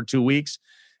shut down for 2 weeks.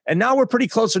 And now we're pretty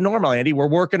close to normal, Andy. We're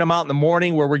working them out in the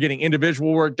morning where we're getting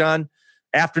individual work done.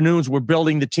 Afternoons, we're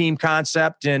building the team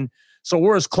concept. And so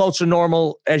we're as close to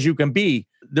normal as you can be.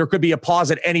 There could be a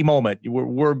pause at any moment.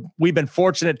 We've been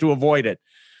fortunate to avoid it.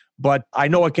 But I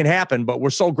know it can happen. But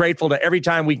we're so grateful to every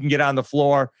time we can get on the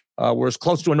floor. We're as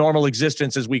close to a normal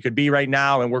existence as we could be right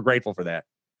now, and we're grateful for that.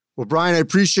 Well, Brian, I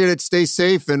appreciate it. Stay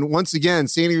safe. And once again,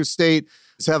 San Diego State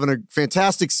is having a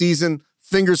fantastic season.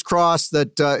 Fingers crossed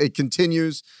that it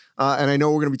continues. And I know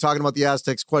we're going to be talking about the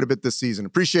Aztecs quite a bit this season.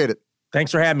 Appreciate it.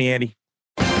 Thanks for having me, Andy.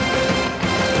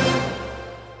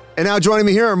 And now joining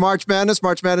me here on March Madness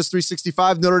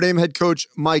 365, Notre Dame head coach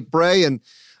Mike Brey. And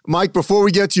Mike, before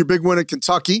we get to your big win at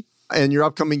Kentucky and your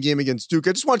upcoming game against Duke,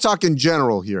 I just want to talk in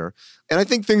general here. And I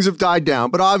think things have died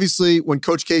down, but obviously when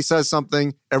Coach K says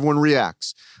something, everyone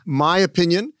reacts. My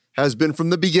opinion has been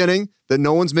from the beginning that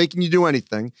no one's making you do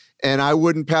anything, and I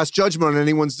wouldn't pass judgment on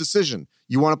anyone's decision.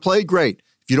 You want to play? Great.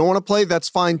 If you don't want to play, that's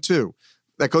fine too.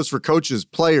 That goes for coaches,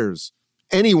 players,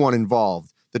 anyone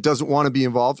involved that doesn't want to be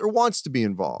involved or wants to be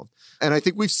involved. And I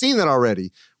think we've seen that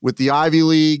already with the Ivy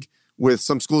League, with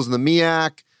some schools in the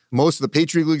MEAC. Most of the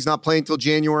Patriot League's not playing until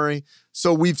January.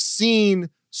 So we've seen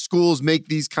schools make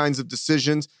these kinds of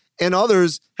decisions, and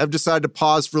others have decided to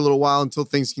pause for a little while until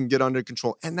things can get under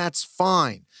control. And that's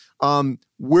fine.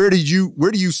 Where do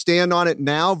you stand on it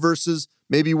now versus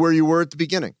maybe where you were at the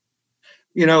beginning?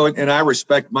 And I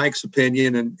respect Mike's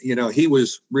opinion. And, he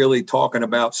was really talking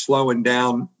about slowing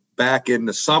down back in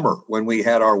the summer when we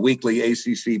had our weekly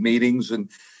ACC meetings,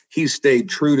 and he stayed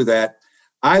true to that.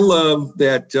 I love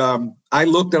that. I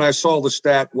looked and I saw the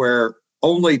stat where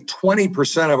only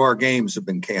 20% of our games have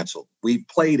been canceled. We've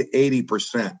played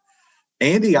 80%.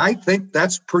 Andy, I think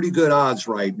that's pretty good odds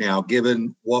right now,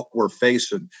 given what we're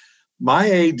facing. My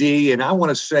AD, and I want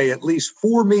to say at least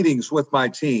 4 meetings with my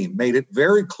team, made it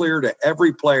very clear to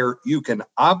every player you can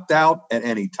opt out at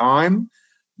any time.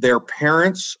 Their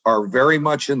parents are very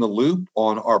much in the loop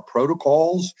on our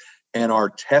protocols and our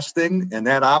testing, and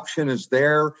that option is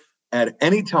there at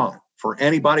any time for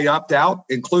anybody opt out,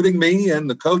 including me and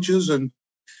the coaches and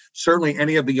certainly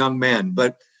any of the young men.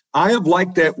 But I have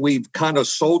liked that we've kind of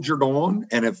soldiered on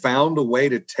and have found a way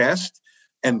to test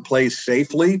and play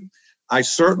safely. I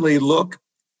certainly look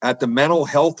at the mental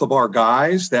health of our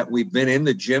guys, that we've been in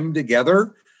the gym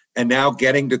together and now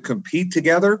getting to compete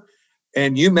together.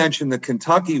 And you mentioned the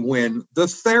Kentucky win, the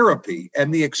therapy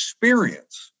and the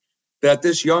experience that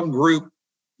this young group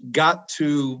got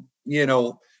to,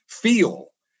 feel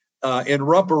in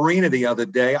Rupp Arena the other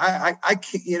day. I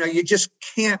can't, you just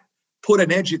can't put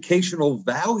an educational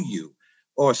value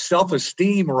or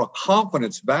self-esteem or a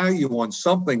confidence value on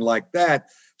something like that.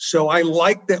 So I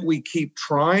like that we keep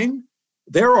trying.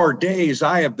 There are days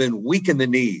I have been weak in the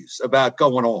knees about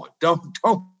going on. Don't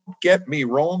get me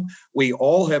wrong. We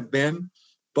all have been,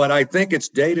 but I think it's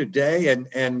day to day,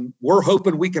 and we're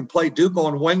hoping we can play Duke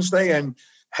on Wednesday and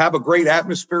have a great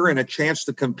atmosphere and a chance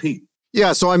to compete.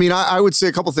 Yeah. So, I would say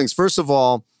a couple things. First of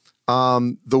all,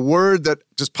 the word that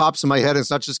just pops in my head, and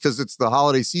it's not just because it's the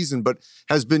holiday season, but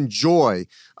has been joy.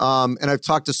 And I've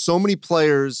talked to so many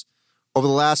players over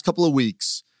the last couple of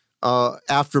weeks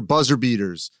after buzzer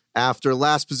beaters, after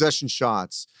last possession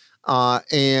shots,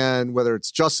 and whether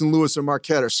it's Justin Lewis or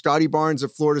Marquette or Scotty Barnes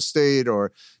at Florida State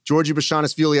or Georgie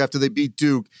Bashanas-Feely after they beat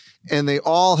Duke, and they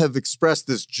all have expressed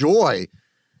this joy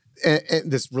and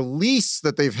this release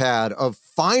that they've had of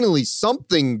finally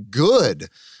something good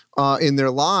in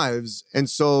their lives. And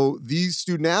so these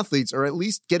student athletes are at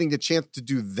least getting the chance to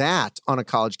do that on a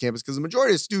college campus, because the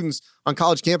majority of students on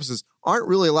college campuses aren't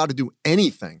really allowed to do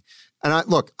anything. And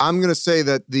I'm going to say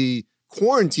that the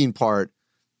quarantine part,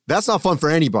 that's not fun for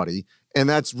anybody. And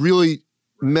that's really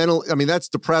mental. I mean, that's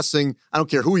depressing. I don't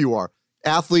care who you are,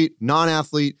 athlete,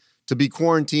 non-athlete, to be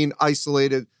quarantined,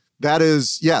 isolated. That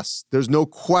is, yes, there's no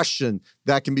question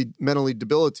that can be mentally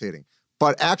debilitating.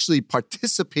 But actually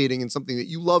participating in something that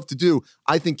you love to do,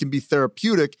 I think can be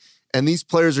therapeutic. And these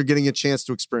players are getting a chance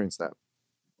to experience that.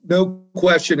 No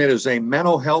question. It is a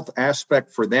mental health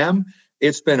aspect for them.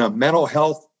 It's been a mental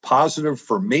health positive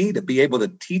for me to be able to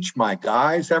teach my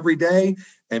guys every day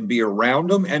and be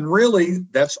around them. And really,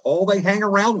 that's all they hang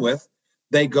around with.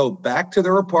 They go back to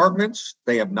their apartments.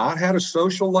 They have not had a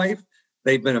social life.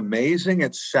 They've been amazing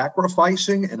at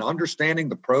sacrificing and understanding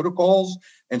the protocols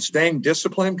and staying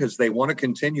disciplined because they want to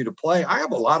continue to play. I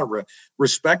have a lot of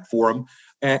respect for them,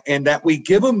 and that we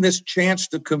give them this chance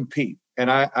to compete. And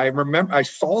I remember I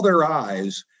saw their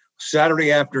eyes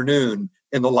Saturday afternoon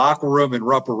in the locker room in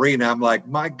Rupp Arena. I'm like,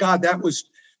 my God, that was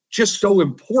just so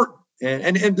important.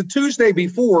 And the Tuesday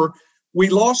before, we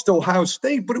lost to Ohio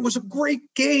State, but it was a great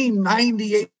game,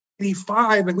 90-85,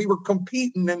 and we were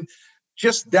competing, and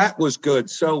just that was good.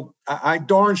 So I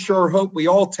darn sure hope we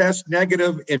all test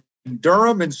negative in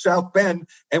Durham and South Bend,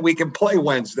 and we can play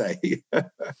Wednesday.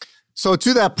 So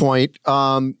to that point,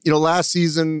 last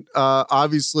season,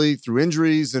 obviously through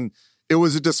injuries, and it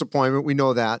was a disappointment. We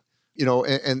know that,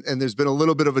 and there's been a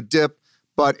little bit of a dip,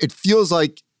 but it feels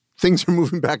like things are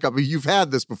moving back up. You've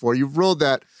had this before. You've rolled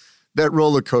that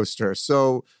roller coaster.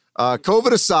 So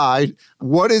COVID aside,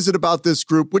 what is it about this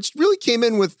group, which really came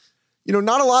in with,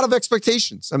 not a lot of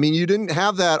expectations? I mean, you didn't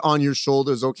have that on your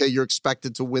shoulders. Okay, you're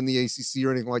expected to win the ACC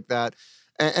or anything like that.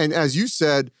 And as you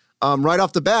said, right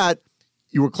off the bat,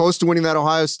 you were close to winning that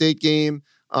Ohio State game.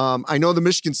 I know the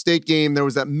Michigan State game, there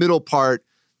was that middle part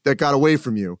that got away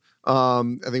from you. I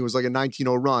think it was like a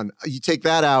 19-0 run. You take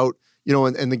that out,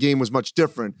 and the game was much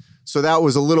different. So that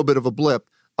was a little bit of a blip.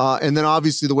 And then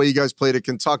obviously the way you guys played at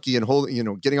Kentucky and holding,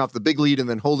 getting off the big lead and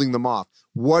then holding them off.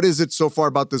 What is it so far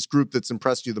about this group that's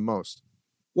impressed you the most?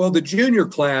 Well, the junior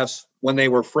class, when they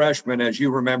were freshmen, as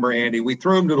you remember, Andy, we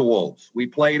threw them to the wolves. We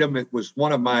played them. It was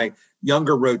one of my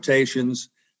younger rotations.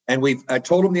 And I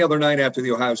told them the other night after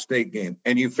the Ohio State game,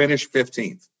 and you finished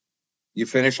 15th. You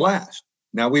finished last.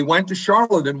 Now, we went to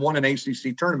Charlotte and won an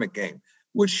ACC tournament game,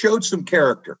 which showed some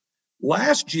character.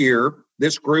 Last year,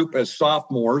 this group as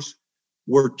sophomores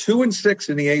were 2-6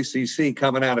 in the ACC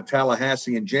coming out of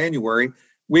Tallahassee in January.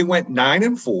 We went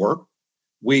 9-4.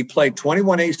 We played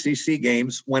 21 ACC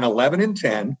games, went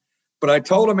 11-10. But I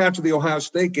told them after the Ohio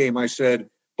State game, I said,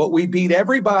 but we beat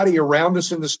everybody around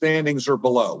us in the standings or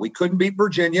below. We couldn't beat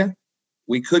Virginia.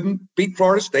 We couldn't beat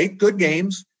Florida State. Good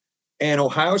games. And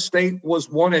Ohio State was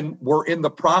one, and we're in the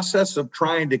process of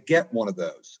trying to get one of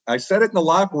those. I said it in the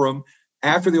locker room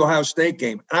after the Ohio State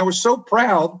game. And I was so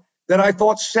proud that I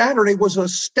thought Saturday was a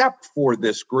step for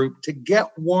this group to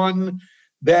get one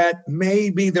that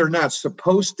maybe they're not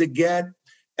supposed to get.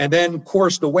 And then, of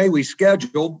course, the way we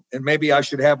scheduled, and maybe I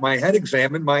should have my head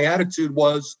examined, my attitude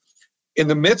was in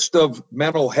the midst of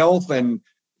mental health and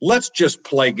let's just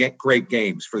play great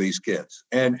games for these kids.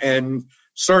 And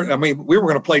certainly, I mean, we were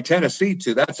going to play Tennessee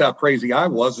too. That's how crazy I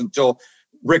was until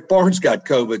Rick Barnes got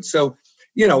COVID. So,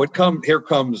 here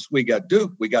comes, we got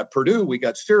Duke, we got Purdue, we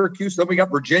got Syracuse, then we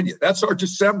got Virginia. That's our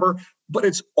December, but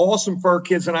it's awesome for our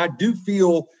kids. And I do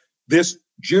feel this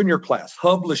junior class,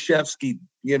 Hub Lashevsky,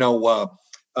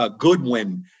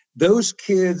 Goodwin, those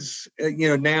kids,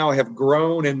 now have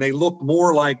grown and they look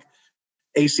more like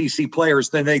ACC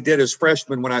players than they did as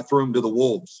freshmen when I threw them to the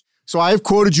wolves. So I've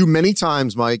quoted you many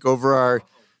times, Mike, over our,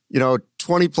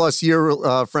 20 plus year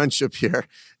friendship here.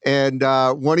 And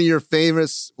one of your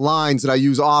famous lines that I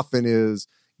use often is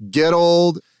get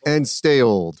old and stay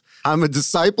old. I'm a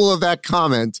disciple of that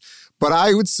comment, but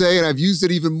I would say, and I've used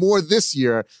it even more this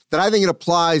year, that I think it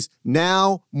applies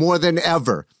now more than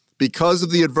ever because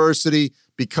of the adversity,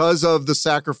 because of the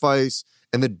sacrifice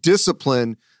and the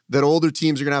discipline that older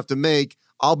teams are going to have to make.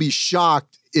 I'll be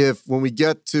shocked if when we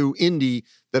get to Indy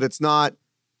that it's not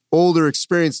older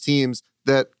experienced teams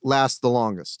that last the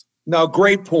longest. No,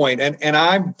 great point. And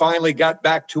I finally got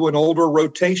back to an older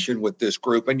rotation with this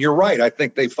group. And you're right. I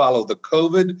think they follow the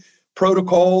COVID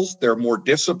protocols. They're more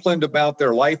disciplined about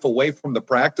their life away from the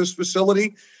practice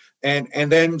facility.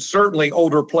 And then certainly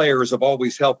older players have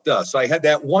always helped us. I had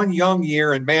that one young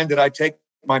year, and man, did I take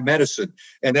my medicine.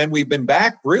 And then we've been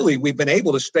back. Really, we've been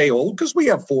able to stay old because we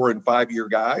have 4 and 5 year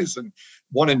guys, and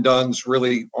one and dones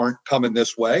really aren't coming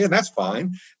this way, and that's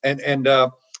fine.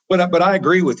 But I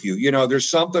agree with you. There's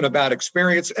something about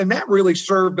experience, and that really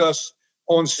served us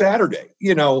on Saturday.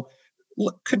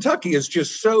 Kentucky is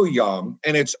just so young,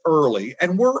 and it's early,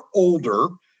 and we're older,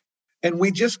 and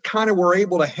we just kind of were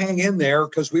able to hang in there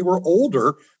because we were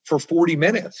older for 40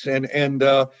 minutes. And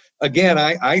again,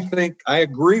 I think I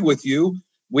agree with you.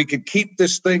 We could keep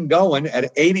this thing going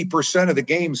at 80% of the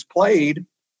games played.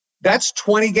 That's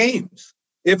 20 games.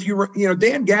 If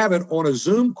Dan Gavin on a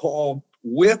Zoom call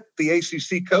with the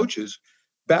ACC coaches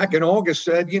back in August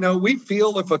said, we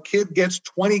feel if a kid gets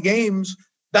 20 games,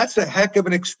 that's a heck of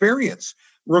an experience.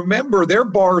 Remember, their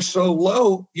bar is so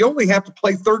low, you only have to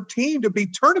play 13 to be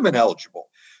tournament eligible.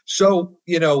 So,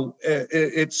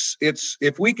 it's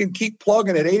if we can keep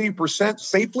plugging at 80%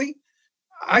 safely,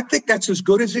 I think that's as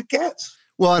good as it gets.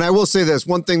 Well, and I will say this,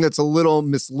 one thing that's a little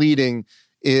misleading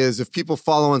is if people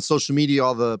follow on social media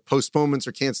all the postponements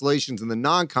or cancellations in the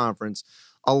non-conference,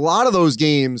 a lot of those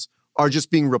games are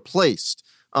just being replaced.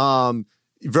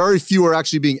 Very few are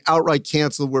actually being outright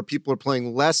canceled where people are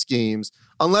playing less games,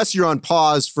 unless you're on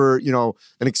pause for,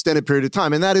 an extended period of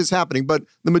time. And that is happening. But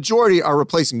the majority are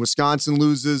replacing. Wisconsin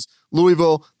loses.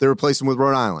 Louisville, they're replacing with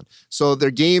Rhode Island. So their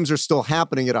games are still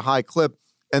happening at a high clip.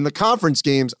 And the conference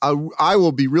games, I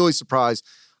will be really surprised,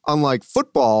 unlike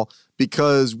football,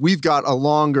 because we've got a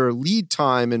longer lead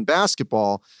time in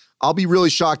basketball. I'll be really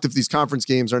shocked if these conference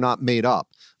games are not made up.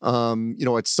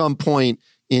 At some point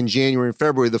in January and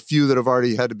February, the few that have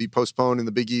already had to be postponed in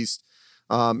the Big East,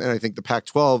 and I think the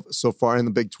Pac-12 so far, and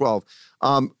the Big 12.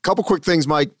 Couple quick things,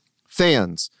 Mike.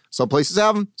 Fans. Some places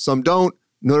have them, some don't.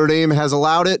 Notre Dame has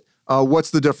allowed it.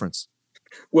 What's the difference?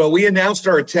 Well, we announced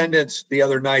our attendance the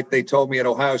other night, they told me, at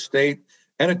Ohio State.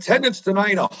 And attendance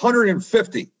tonight,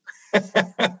 150.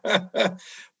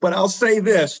 But I'll say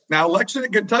this. Now,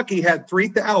 Lexington, Kentucky had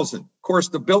 3,000. Of course,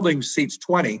 the building seats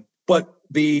 20. But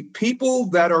the people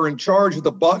that are in charge of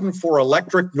the button for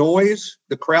electric noise,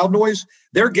 the crowd noise,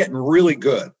 they're getting really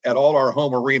good at all our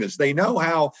home arenas. They know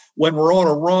how, when we're on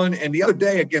a run, and the other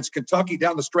day against Kentucky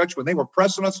down the stretch when they were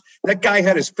pressing us, that guy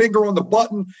had his finger on the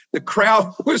button. The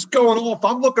crowd was going off.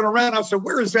 I'm looking around. I said,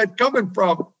 where is that coming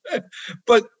from?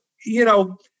 But,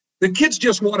 the kids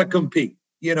just want to compete.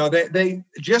 They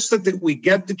just that we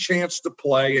get the chance to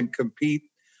play and compete.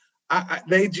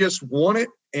 They just want it.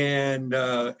 And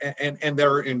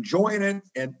they're enjoying it,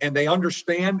 and they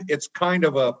understand it's kind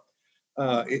of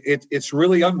it's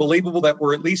really unbelievable that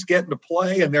we're at least getting to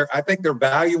play, and I think they're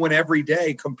valuing every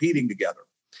day competing together.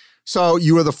 So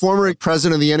you were the former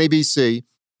president of the NABC.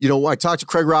 I talked to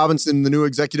Craig Robinson, the new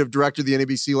executive director of the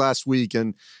NABC last week,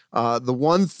 and the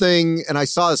one thing, and I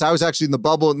saw this, I was actually in the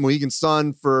bubble at Mohegan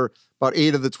Sun for about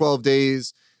 8 of the 12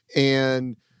 days,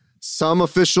 and some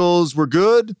officials were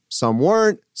good, some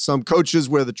weren't. Some coaches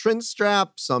wear the trim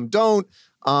strap, some don't.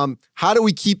 How do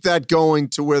we keep that going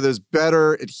to where there's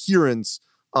better adherence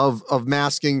of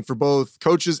masking for both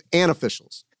coaches and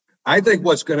officials? I think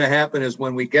what's going to happen is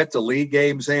when we get to league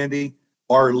games, Andy,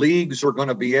 our leagues are going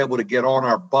to be able to get on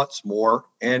our butts more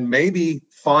and maybe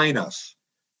fine us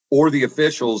or the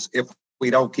officials if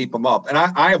we don't keep them up. And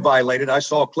I have violated. I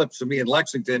saw clips of me in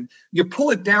Lexington. You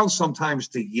pull it down sometimes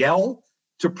to yell,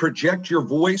 to project your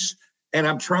voice. And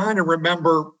I'm trying to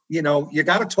remember, you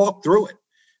got to talk through it.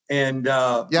 And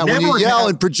when you yell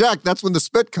and project, that's when the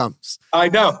spit comes. I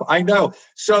know.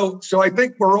 So I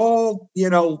think we're all,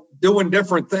 doing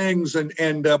different things.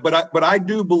 But I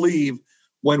do believe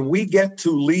when we get to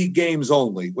league games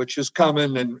only, which is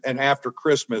coming and after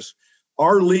Christmas,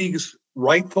 our leagues,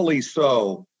 rightfully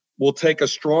so, will take a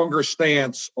stronger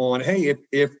stance on, hey,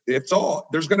 if it's all,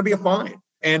 there's going to be a fine,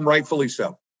 and rightfully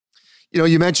so.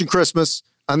 You mentioned Christmas,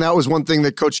 and that was one thing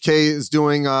that Coach K is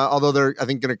doing, although they're, I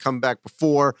think, going to come back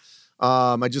before.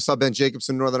 I just saw Ben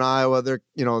Jacobson in Northern Iowa. They've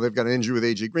got an injury with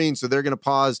A.J. Green, so they're going to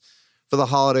pause for the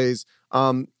holidays.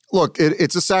 Look,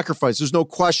 it's a sacrifice. There's no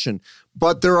question.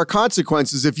 But there are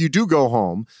consequences if you do go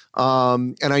home.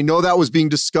 And I know that was being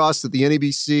discussed at the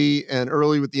NABC and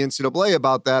early with the NCAA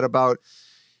about that,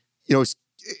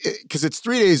 because it's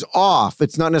 3 days off.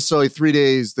 It's not necessarily 3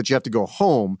 days that you have to go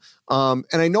home. And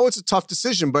I know it's a tough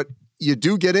decision, but you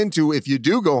do get into, if you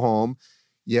do go home,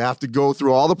 you have to go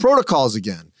through all the protocols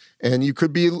again. And you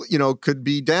could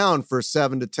be down for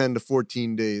 7 to 10 to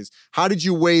 14 days. How did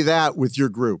you weigh that with your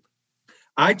group?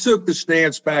 I took the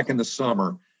stance back in the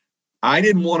summer. I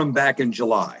didn't want them back in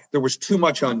July. There was too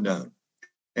much unknown.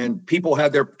 And people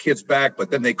had their kids back,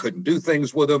 but then they couldn't do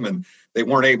things with them, and they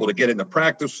weren't able to get in the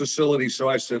practice facility. So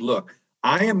I said, look,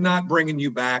 I am not bringing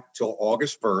you back till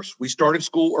August 1st. We started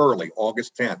school early,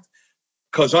 August 10th.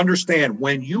 Because understand,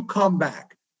 when you come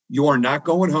back, You are not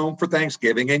going home for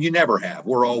Thanksgiving, and you never have.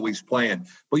 We're always playing,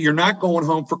 but you're not going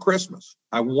home for Christmas.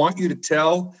 I want you to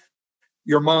tell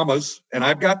your mamas, and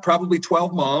I've got probably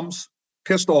 12 moms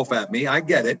pissed off at me. I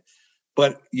get it,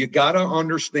 but you got to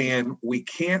understand we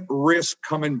can't risk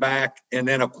coming back and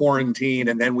then a quarantine,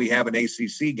 and then we have an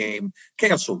ACC game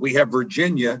canceled. We have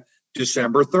Virginia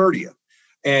December 30th.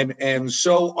 And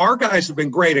so our guys have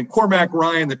been great. And Cormac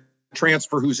Ryan, the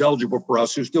transfer who's eligible for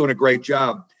us, who's doing a great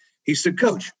job, he said,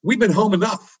 Coach, we've been home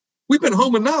enough.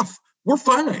 We're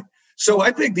fine. So I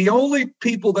think the only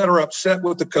people that are upset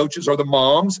with the coaches are the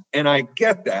moms, and I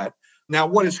get that. Now,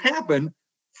 what has happened,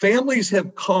 families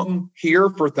have come here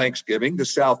for Thanksgiving to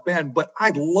South Bend, but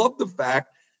I love the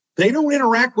fact they don't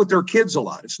interact with their kids a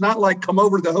lot. It's not like come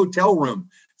over to the hotel room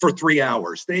for 3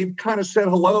 hours. They've kind of said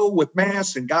hello with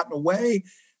masks and gotten away.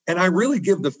 And I really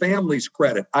give the families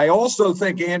credit. I also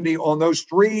think, Andy, on those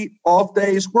 3 off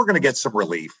days, we're going to get some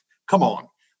relief. Come on.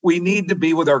 We need to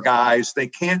be with our guys. They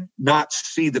can't not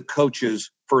see the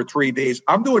coaches for 3 days.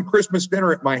 I'm doing Christmas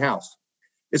dinner at my house.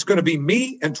 It's going to be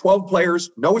me and 12 players,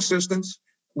 no assistants.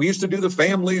 We used to do the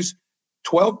families.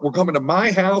 12, we're coming to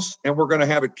my house, and we're going to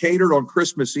have it catered on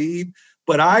Christmas Eve.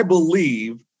 But I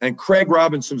believe, and Craig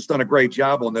Robinson's done a great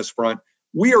job on this front,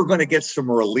 we are going to get some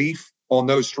relief on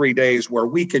those 3 days where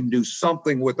we can do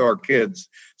something with our kids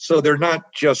so they're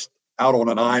not just out on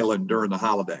an island during the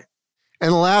holiday.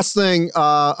 And the last thing,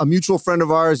 a mutual friend of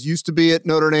ours used to be at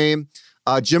Notre Dame,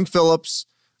 Jim Phillips,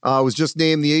 was just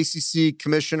named the ACC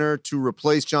commissioner to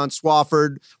replace John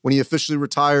Swofford when he officially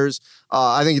retires.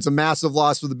 I think it's a massive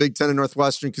loss for the Big Ten and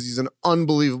Northwestern because he's an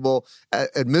unbelievable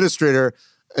administrator,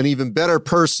 an even better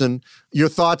person. Your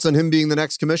thoughts on him being the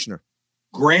next commissioner?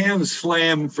 Grand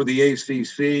slam for the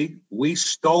ACC. We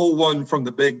stole one from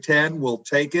the Big Ten. We'll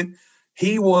take it.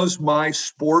 He was my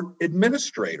sport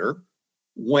administrator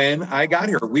when I got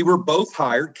here. We were both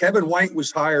hired. Kevin White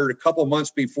was hired a couple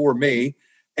months before me,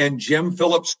 and Jim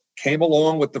Phillips came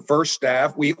along with the first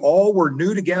staff. We all were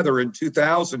new together in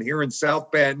 2000 here in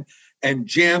South Bend, and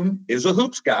Jim is a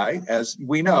hoops guy, as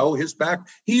we know.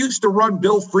 He used to run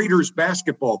Bill Frieder's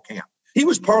basketball camp. He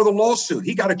was part of the lawsuit.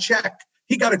 He got a check.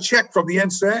 He got a check from the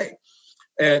NCAA.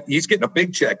 And he's getting a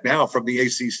big check now from the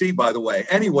ACC, by the way.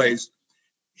 Anyways,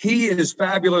 he is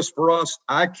fabulous for us.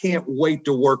 I can't wait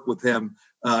to work with him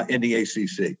in the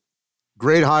ACC.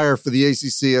 Great hire for the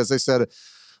ACC. As I said,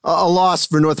 a loss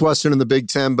for Northwestern in the Big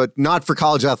Ten, but not for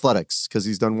college athletics because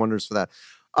he's done wonders for that.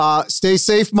 Stay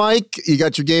safe, Mike. You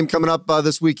got your game coming up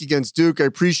this week against Duke. I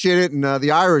appreciate it. And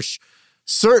the Irish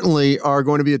certainly are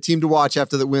going to be a team to watch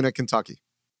after the win at Kentucky.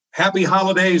 Happy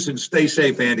holidays and stay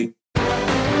safe, Andy.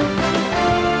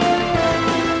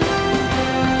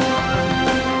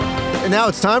 And now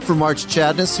it's time for March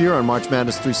Chadness here on March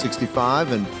Madness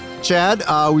 365. And Chad,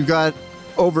 we've got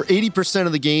over 80%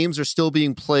 of the games are still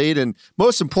being played. And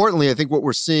most importantly, I think what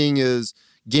we're seeing is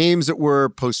games that were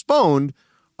postponed.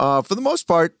 For the most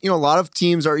part, a lot of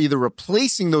teams are either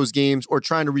replacing those games or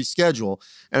trying to reschedule.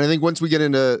 And I think once we get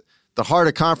into the heart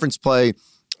of conference play,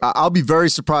 I'll be very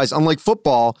surprised. Unlike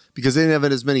football, because they didn't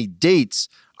have as many dates,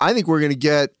 I think we're going to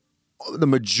get the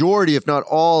majority, if not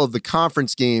all, of the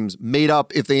conference games made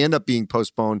up if they end up being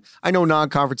postponed. I know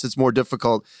non-conference it's more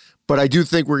difficult, but I do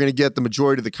think we're going to get the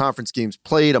majority of the conference games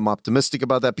played. I'm optimistic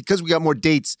about that because we got more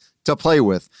dates to play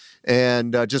with.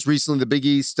 And just recently, the Big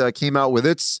East came out with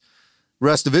its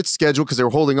rest of its schedule because they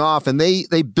were holding off, and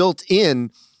they built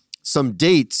in some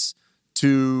dates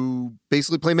to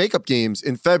basically play makeup games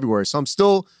in February. So I'm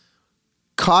still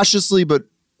cautiously, but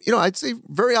I'd say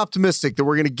very optimistic that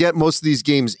we're going to get most of these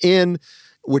games in,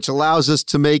 which allows us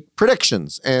to make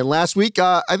predictions. And last week,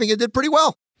 I think it did pretty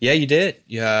well. Yeah, you did.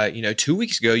 2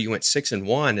 weeks ago you went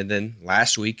 6-1, and then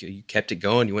last week you kept it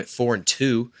going. You went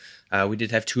 4-2. We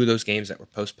did have 2 of those games that were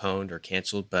postponed or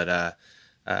canceled, but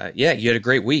you had a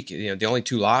great week. The only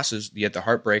 2 losses, you had the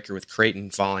heartbreaker with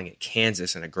Creighton falling at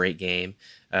Kansas in a great game,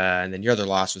 and then your other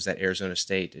loss was at Arizona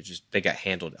State. They got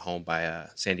handled at home by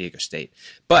San Diego State.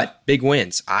 But big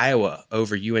wins: Iowa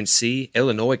over UNC,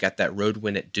 Illinois got that road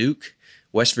win at Duke,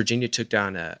 West Virginia took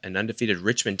down an undefeated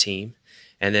Richmond team.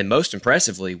 And then most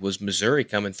impressively was Missouri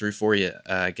coming through for you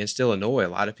against Illinois. A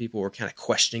lot of people were kind of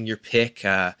questioning your pick.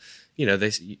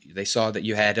 They saw that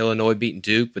you had Illinois beating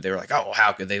Duke, but they were like, oh,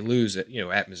 how could they lose at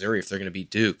Missouri if they're going to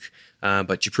beat Duke?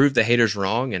 But you proved the haters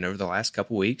wrong, and over the last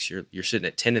couple of weeks, you're sitting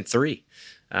at 10-3.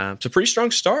 It's a pretty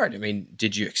strong start. I mean,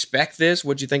 did you expect this?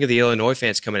 What did you think of the Illinois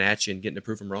fans coming at you and getting to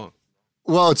prove them wrong?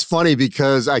 Well, it's funny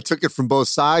because I took it from both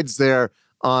sides there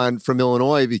from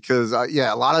Illinois because, a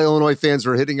lot of Illinois fans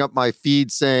were hitting up my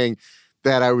feed saying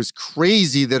that I was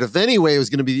crazy, that if anyway, it was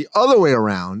going to be the other way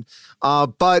around.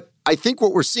 But I think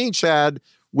what we're seeing, Chad,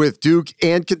 with Duke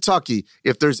and Kentucky.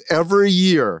 If there's ever a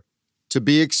year to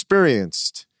be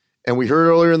experienced, and we heard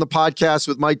earlier in the podcast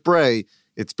with Mike Brey,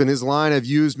 it's been his line I've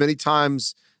used many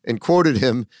times and quoted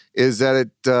him, is that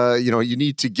you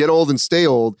need to get old and stay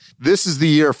old. This is the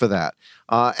year for that.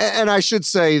 And I should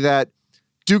say that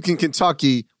Duke and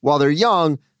Kentucky, while they're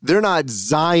young, they're not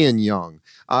Zion young.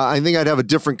 I think I'd have a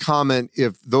different comment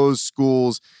if those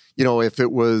schools, if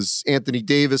it was Anthony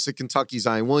Davis at Kentucky,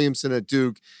 Zion Williamson at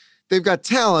Duke, they've got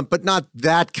talent, but not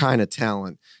that kind of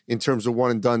talent in terms of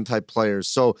one and done type players.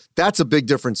 So that's a big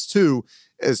difference too,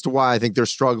 as to why I think they're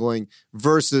struggling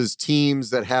versus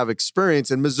teams that have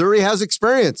experience. And Missouri has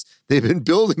experience. They've been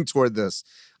building toward this.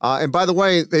 And by the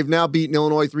way, they've now beaten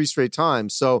Illinois 3 straight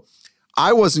times. So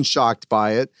I wasn't shocked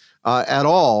by it at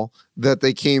all that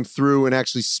they came through and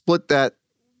actually split that,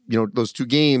 those 2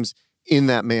 games in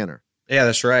that manner. Yeah,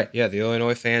 that's right. Yeah, the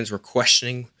Illinois fans were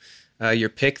questioning your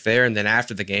pick there, and then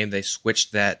after the game, they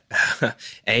switched that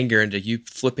anger into you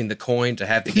flipping the coin to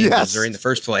have the game in Missouri in the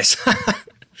first place.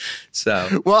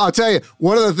 So, well, I'll tell you,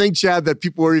 one of the things, Chad, that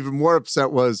people were even more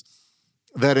upset was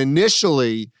that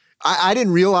initially, I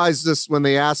didn't realize this when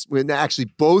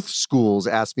actually both schools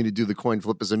asked me to do the coin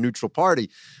flip as a neutral party,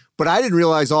 but I didn't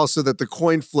realize also that the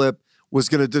coin flip was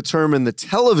going to determine the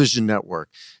television network.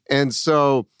 And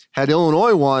so had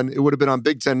Illinois won, it would have been on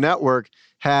Big Ten Network.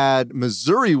 Had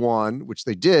Missouri won, which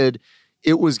they did,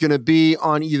 it was going to be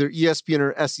on either ESPN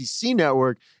or SEC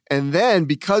Network. And then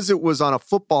because it was on a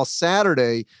football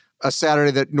Saturday, a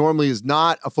Saturday that normally is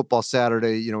not a football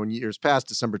Saturday, in years past,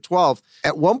 December 12th,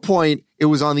 at one point it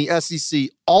was on the SEC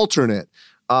alternate,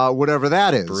 whatever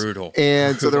that is. Brutal.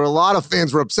 And so there were a lot of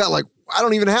fans were upset, like, I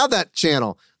don't even have that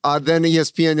channel. Then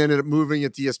ESPN ended up moving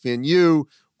it to ESPNU.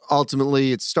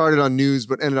 Ultimately, it started on news,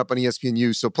 but ended up on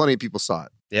ESPNU, so plenty of people saw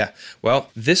it. Yeah. Well,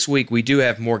 this week we do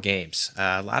have more games.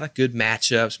 A lot of good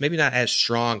matchups, maybe not as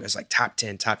strong as like top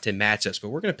 10 matchups, but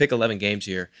we're going to pick 11 games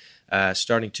here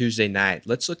starting Tuesday night.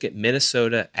 Let's look at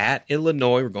Minnesota at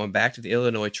Illinois. We're going back to the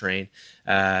Illinois train.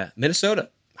 Minnesota,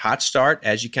 hot start,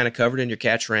 as you kind of covered in your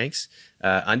catch ranks,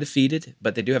 undefeated,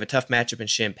 but they do have a tough matchup in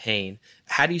Champaign.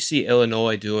 How do you see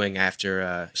Illinois doing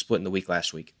after splitting the week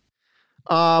last week?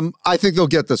 I think they'll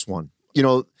get this one.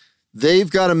 They've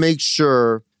got to make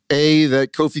sure,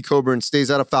 that Kofi Coburn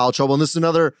stays out of foul trouble. And this is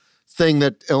another thing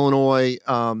that Illinois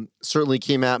certainly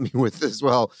came at me with as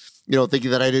well,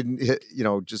 thinking that I didn't hit,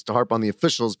 just to harp on the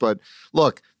officials. But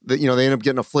look, they end up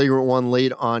getting a flagrant one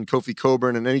late on Kofi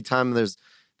Coburn. And anytime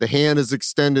the hand is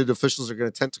extended, officials are going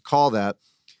to tend to call that.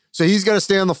 So he's got to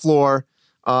stay on the floor.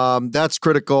 That's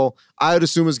critical. I would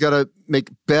assume he's got to make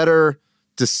better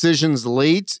decisions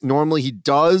late. Normally he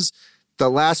does. The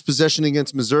last possession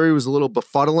against Missouri was a little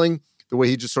befuddling, the way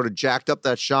he just sort of jacked up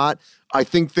that shot. I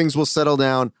think things will settle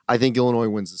down. I think Illinois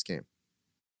wins this game.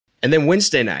 And then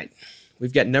Wednesday night,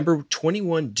 we've got number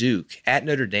 21 Duke at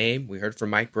Notre Dame. We heard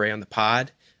from Mike Brey on the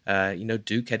pod.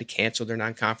 Duke had to cancel their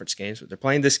non-conference games, but they're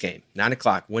playing this game, 9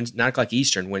 o'clock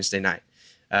Eastern, Wednesday night.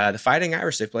 The Fighting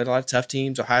Irish, they've played a lot of tough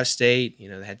teams. Ohio State,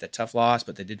 they had that tough loss,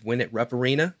 but they did win at Rupp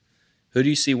Arena. Who do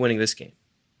you see winning this game?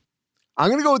 I'm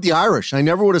going to go with the Irish. I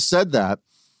never would have said that.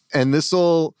 And this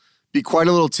will be quite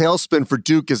a little tailspin for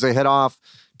Duke as they head off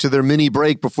to their mini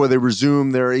break before they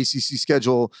resume their ACC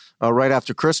schedule right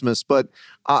after Christmas. But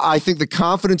I think the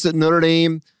confidence that Notre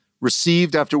Dame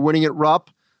received after winning at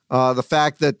Rupp, the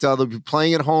fact that they'll be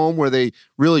playing at home where they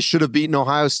really should have beaten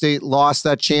Ohio State, lost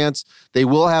that chance. They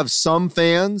will have some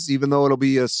fans, even though it'll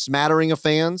be a smattering of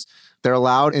fans. They're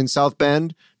allowed in South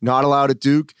Bend, not allowed at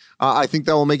Duke. I think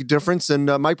that will make a difference. And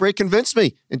Mike Brey convinced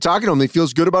me in talking to him. He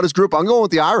feels good about his group. I'm going with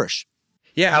the Irish.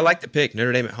 Yeah, I like the pick.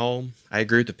 Notre Dame at home. I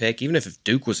agree with the pick. Even if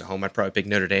Duke was at home, I'd probably pick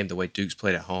Notre Dame the way Duke's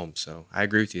played at home. So I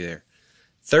agree with you there.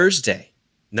 Thursday,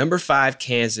 number 5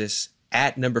 Kansas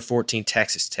at number 14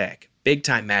 Texas Tech. Big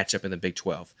time matchup in the Big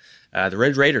 12. The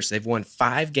Red Raiders, they've won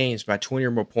 5 games by 20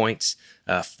 or more points,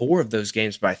 4 of those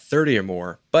games by 30 or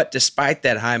more. But despite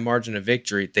that high margin of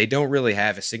victory, they don't really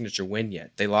have a signature win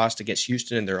yet. They lost against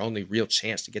Houston in their only real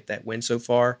chance to get that win so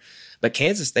far. But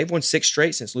Kansas, they've won 6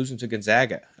 straight since losing to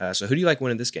Gonzaga. So who do you like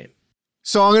winning this game?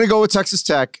 So I'm going to go with Texas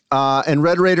Tech. And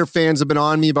Red Raider fans have been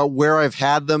on me about where I've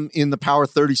had them in the Power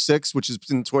 36, which has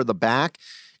been toward the back.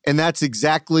 And that's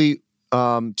exactly,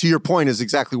 to your point, is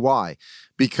exactly why.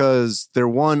 Because their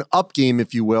one up game,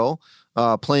 if you will,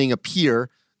 playing a peer,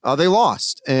 they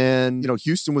lost. And,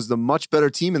 Houston was the much better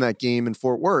team in that game in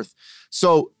Fort Worth.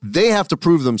 So they have to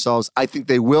prove themselves. I think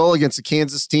they will against a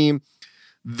Kansas team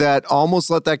that almost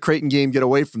let that Creighton game get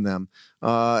away from them.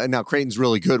 And now Creighton's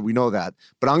really good. We know that.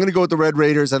 But I'm going to go with the Red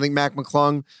Raiders. I think Mac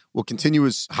McClung will continue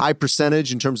his high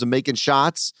percentage in terms of making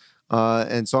shots.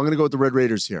 And so I'm going to go with the Red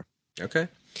Raiders here. Okay.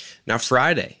 Now,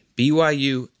 Friday,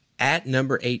 BYU at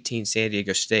number 18 San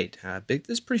Diego State. This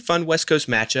is a pretty fun West Coast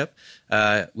matchup.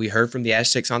 We heard from the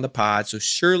Aztecs on the pod, so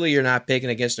surely you're not picking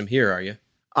against them here, are you?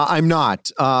 I'm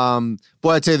not.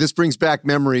 Boy, I tell you, this brings back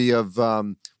memory of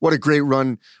what a great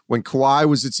run when Kawhi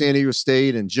was at San Diego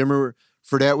State and Jimmer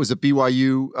Fredette was at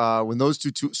BYU. When those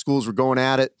two schools were going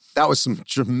at it, that was some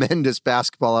tremendous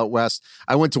basketball out west.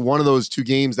 I went to one of those two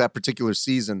games that particular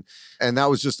season, and that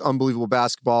was just unbelievable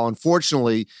basketball.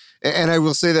 Unfortunately, and I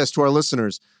will say this to our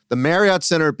listeners, the Marriott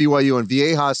Center at BYU and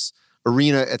Viejas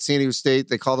Arena at San Diego State,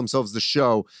 they call themselves the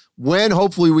Show. When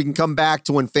hopefully we can come back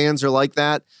to when fans are like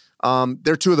that,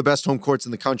 they're two of the best home courts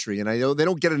in the country. And I know they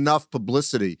don't get enough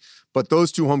publicity, but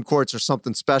those two home courts are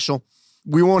something special.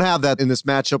 We won't have that in this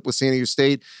matchup with San Diego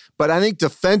State. But I think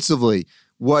defensively,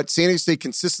 what San Diego State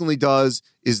consistently does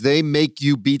is they make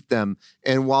you beat them.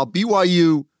 And while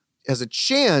BYU has a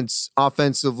chance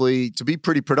offensively to be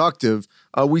pretty productive,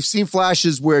 we've seen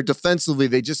flashes where defensively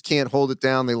they just can't hold it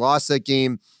down. They lost that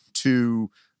game to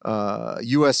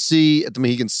USC at the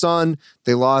Mohegan Sun.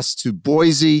 They lost to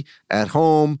Boise at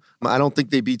home. I don't think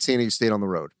they beat San Diego State on the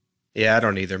road. Yeah, I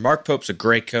don't either. Mark Pope's a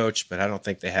great coach, but I don't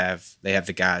think they have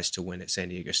the guys to win at San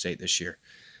Diego State this year.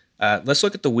 Let's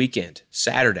look at the weekend.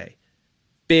 Saturday,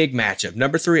 big matchup.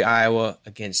 Number 3 Iowa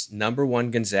against number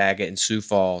 1 Gonzaga in Sioux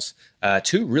Falls.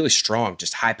 Two really strong,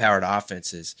 just high-powered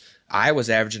offenses. Iowa's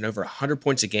averaging over 100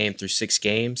 points a game through 6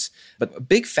 games. But a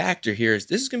big factor here is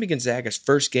this is going to be Gonzaga's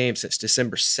first game since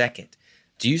December 2nd.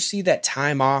 Do you see that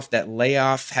time off, that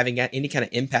layoff, having any kind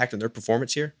of impact on their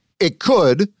performance here? It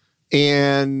could,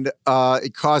 and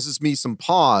it causes me some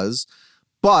pause.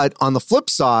 But on the flip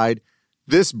side,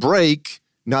 this break,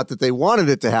 not that they wanted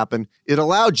it to happen, it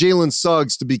allowed Jalen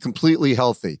Suggs to be completely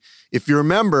healthy. If you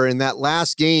remember in that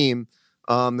last game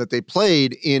that they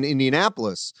played in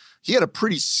Indianapolis, he had a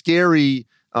pretty scary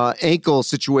ankle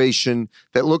situation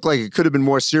that looked like it could have been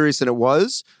more serious than it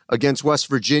was against West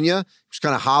Virginia. He was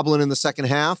kind of hobbling in the second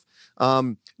half.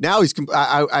 Now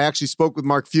I actually spoke with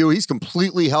Mark Few. He's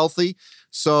completely healthy.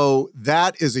 So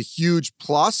that is a huge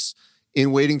plus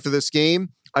in waiting for this game.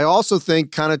 I also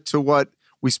think, kind of to what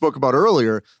we spoke about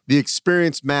earlier, the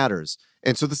experience matters.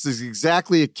 And so this is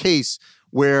exactly a case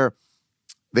where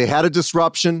they had a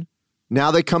disruption.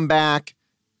 Now they come back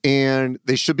and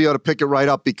they should be able to pick it right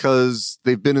up because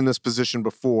they've been in this position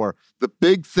before. The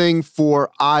big thing for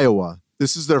Iowa,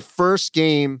 this is their first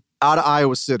game out of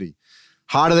Iowa City.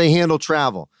 How do they handle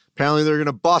travel? Apparently they're going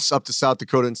to bus up to South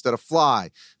Dakota instead of fly.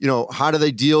 How do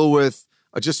they deal with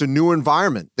just a new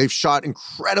environment? They've shot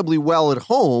incredibly well at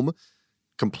home,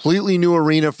 completely new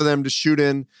arena for them to shoot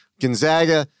in.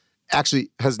 Gonzaga actually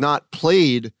has not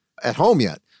played at home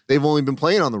yet. They've only been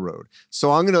playing on the road.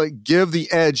 So I'm going to give the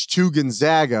edge to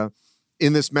Gonzaga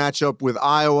in this matchup with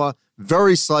Iowa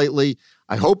very slightly.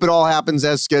 I hope it all happens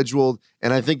as scheduled,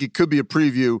 and I think it could be a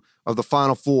preview of the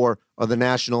Final Four of the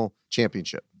national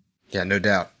championship. Yeah, no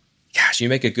doubt. Gosh, you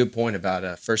make a good point about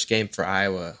a first game for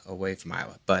Iowa away from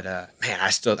Iowa. But, man,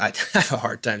 I have a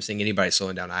hard time seeing anybody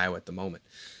slowing down Iowa at the moment.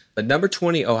 But number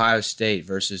 20, Ohio State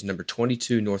versus number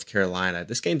 22, North Carolina.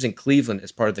 This game's in Cleveland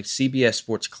as part of the CBS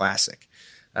Sports Classic.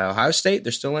 Ohio State,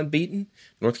 they're still unbeaten.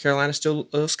 North Carolina still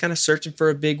kind of searching for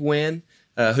a big win.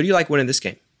 Who do you like winning this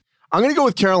game? I'm going to go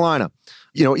with Carolina.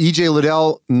 E.J.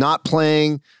 Liddell not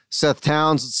playing. Seth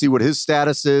Towns, let's see what his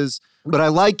status is. But I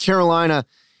like Carolina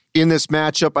in this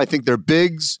matchup. I think their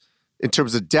bigs, in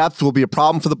terms of depth, will be a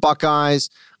problem for the Buckeyes.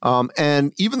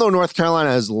 And even though North Carolina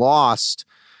has lost,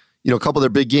 a couple of their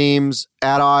big games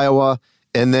at Iowa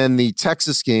and then the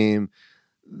Texas game,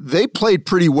 they played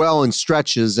pretty well in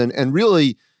stretches and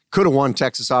really could have won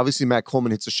Texas. Obviously, Matt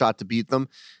Coleman hits a shot to beat them.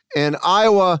 And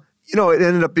Iowa, it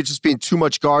ended up just being too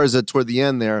much Garza toward the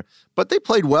end there, but they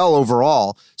played well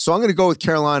overall. So I'm going to go with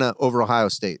Carolina over Ohio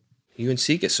State. UNC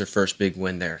gets their first big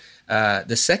win there.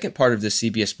 The second part of the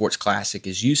CBS Sports Classic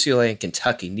is UCLA and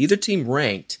Kentucky. Neither team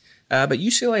ranked, but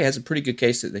UCLA has a pretty good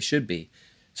case that they should be.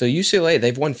 So UCLA,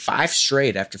 they've won 5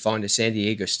 straight after falling to San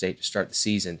Diego State to start the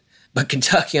season. But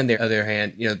Kentucky, on the other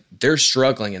hand, they're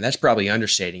struggling, and that's probably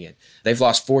understating it. They've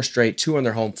lost 4 straight, 2 on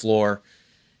their home floor.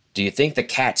 Do you think the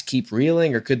Cats keep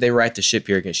reeling, or could they right the ship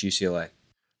here against UCLA?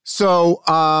 So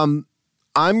I'm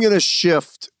going to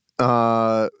shift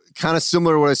kind of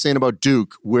similar to what I was saying about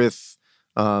Duke with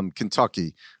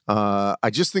Kentucky. I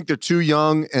just think they're too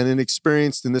young and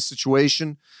inexperienced in this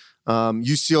situation.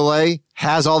 UCLA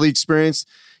has all the experience.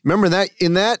 Remember that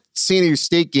in that San Diego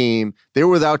State game, they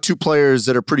were without 2 players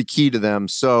that are pretty key to them.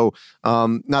 So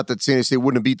not that San Diego State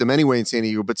wouldn't have beat them anyway in San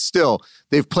Diego, but still,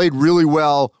 they've played really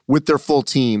well with their full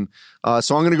team.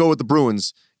 So I'm going to go with the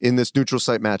Bruins in this neutral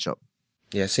site matchup.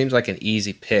 Yeah, it seems like an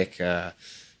easy pick.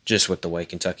 just with the way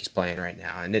Kentucky's playing right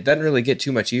now. And it doesn't really get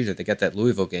too much easier. They got that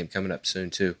Louisville game coming up soon,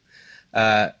 too.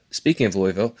 Speaking of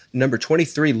Louisville, number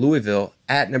 23 Louisville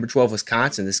at number 12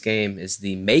 Wisconsin. This game is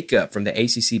the makeup from the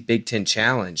ACC Big Ten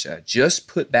Challenge, just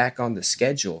put back on the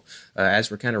schedule as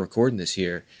we're kind of recording this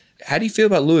here. How do you feel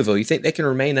about Louisville? You think they can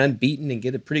remain unbeaten and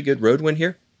get a pretty good road win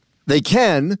here? They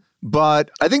can,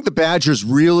 but I think the Badgers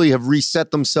really have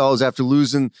reset themselves after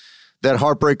losing that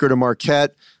heartbreaker to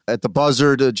Marquette at the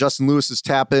buzzer to Justin Lewis's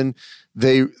tap-in.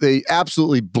 They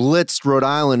absolutely blitzed Rhode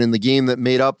Island in the game that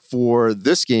made up for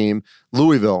this game,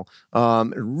 Louisville.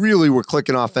 Really were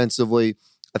clicking offensively.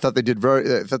 I thought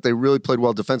they really played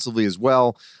well defensively as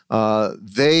well.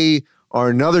 They are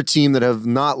another team that have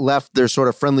not left their sort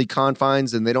of friendly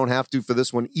confines, and they don't have to for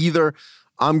this one either.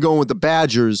 I'm going with the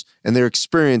Badgers and their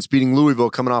experience beating Louisville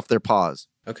coming off their pause.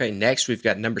 Okay, next we've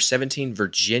got number 17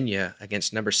 Virginia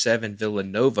against number 7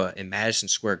 Villanova in Madison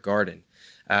Square Garden.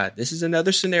 This is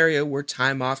another scenario where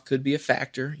time off could be a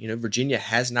factor. Virginia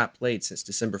has not played since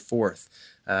December 4th.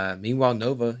 Meanwhile,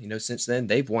 Nova, since then,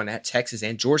 they've won at Texas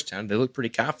and Georgetown. They look pretty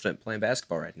confident playing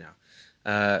basketball right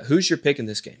now. Who's your pick in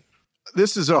this game?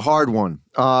 This is a hard one.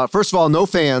 First of all, no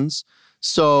fans.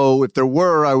 So if there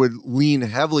were, I would lean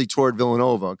heavily toward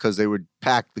Villanova because they would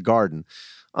pack the Garden.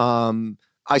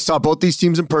 I saw both these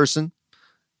teams in person,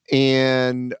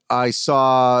 and I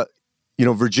saw,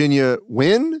 Virginia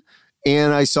win,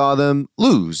 and I saw them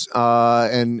lose.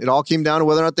 And it all came down to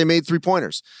whether or not they made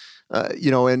three-pointers.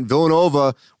 And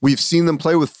Villanova, we've seen them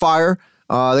play with fire.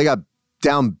 They got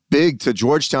down big to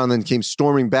Georgetown, then came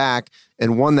storming back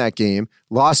and won that game,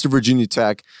 lost to Virginia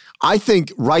Tech. I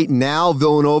think right now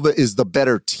Villanova is the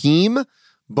better team,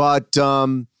 but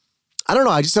I don't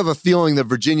know. I just have a feeling that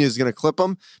Virginia is going to clip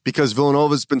them because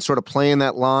Villanova's been sort of playing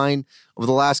that line over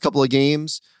the last couple of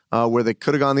games where they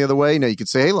could have gone the other way. Now you could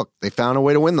say, hey, look, they found a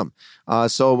way to win them.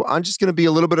 So I'm just going to be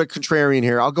a little bit of contrarian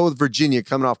here. I'll go with Virginia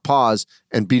coming off pause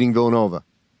and beating Villanova.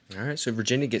 All right, so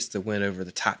Virginia gets the win over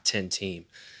the top 10 team.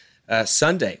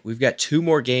 Sunday, we've got two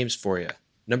more games for you.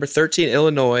 Number 13,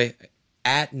 Illinois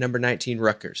at number 19,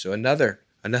 Rutgers. So another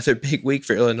big week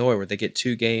for Illinois where they get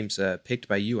two games picked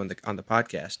by you on the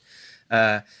podcast.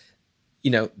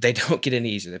 They don't get any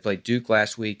easier. They played Duke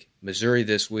last week, Missouri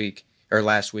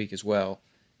last week as well.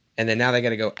 And then now they got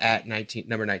to go at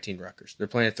number 19 Rutgers. They're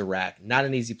playing at the RAC. Not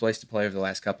an easy place to play over the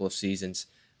last couple of seasons.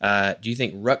 Do you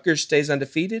think Rutgers stays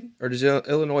undefeated, or does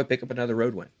Illinois pick up another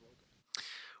road win?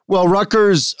 Well,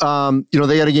 Rutgers,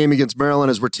 they had a game against Maryland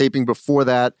as we're taping before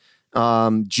that.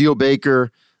 Geo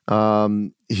Baker,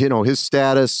 his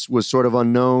status was sort of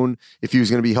unknown. If he was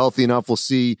going to be healthy enough, we'll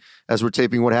see as we're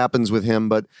taping what happens with him.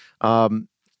 But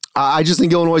I just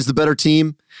think Illinois is the better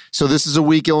team. So this is a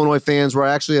week, Illinois fans, where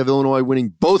I actually have Illinois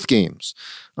winning both games,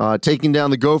 taking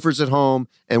down the Gophers at home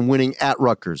and winning at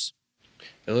Rutgers.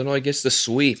 Illinois gets the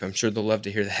sweep. I'm sure they'll love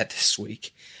to hear that this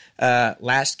week.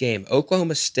 Last game,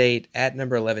 Oklahoma State at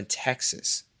number 11,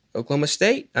 Texas. Oklahoma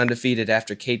State undefeated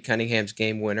after Cade Cunningham's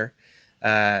game winner.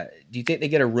 Do you think they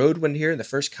get a road win here in the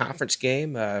first conference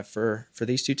game for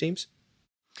these two teams?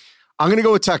 I'm going to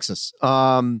go with Texas.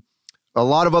 A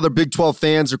lot of other Big 12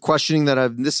 fans are questioning that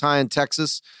I'm this high in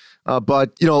Texas.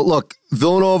 But, look,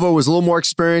 Villanova was a little more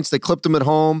experienced. They clipped them at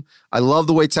home. I love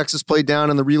the way Texas played down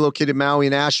in the relocated Maui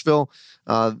and Asheville.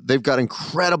 They've got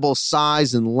incredible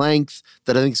size and length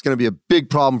that I think is going to be a big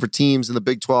problem for teams in the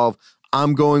Big 12.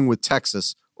 I'm going with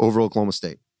Texas over Oklahoma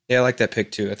State. Yeah, I like that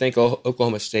pick too. I think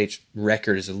Oklahoma State's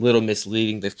record is a little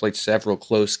misleading. They've played several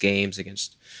close games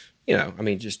against,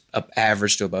 just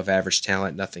average to above average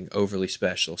talent, nothing overly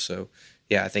special. So,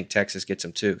 yeah, I think Texas gets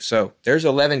them too. So there's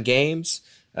 11 games.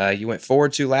 You went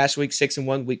forward to last week,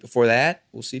 6-1 week before that.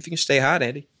 We'll see if you can stay hot,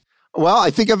 Andy. Well, I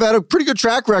think I've had a pretty good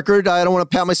track record. I don't want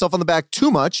to pat myself on the back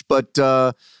too much, but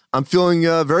I'm feeling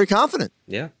very confident.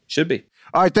 Yeah, should be.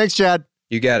 All right, thanks, Chad.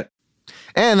 You got it.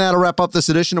 And that'll wrap up this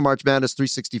edition of March Madness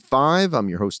 365. I'm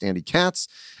your host, Andy Katz.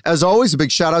 As always, a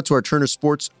big shout out to our Turner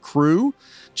Sports crew,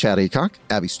 Chad Aycock,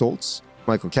 Abby Stoltz,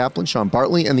 Michael Kaplan, Sean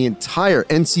Bartley, and the entire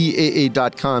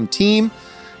NCAA.com team.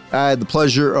 I had the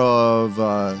pleasure of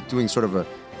doing sort of a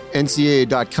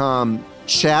NCAA.com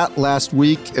chat last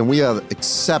week, and we have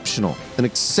an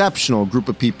exceptional group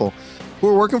of people who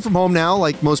are working from home now,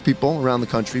 like most people around the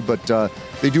country, but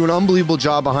they do an unbelievable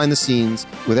job behind the scenes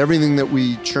with everything that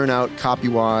we churn out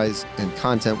copy-wise and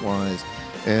content-wise,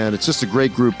 and it's just a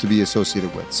great group to be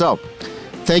associated with. So,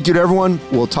 thank you to everyone.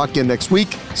 We'll talk again next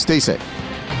week. Stay safe.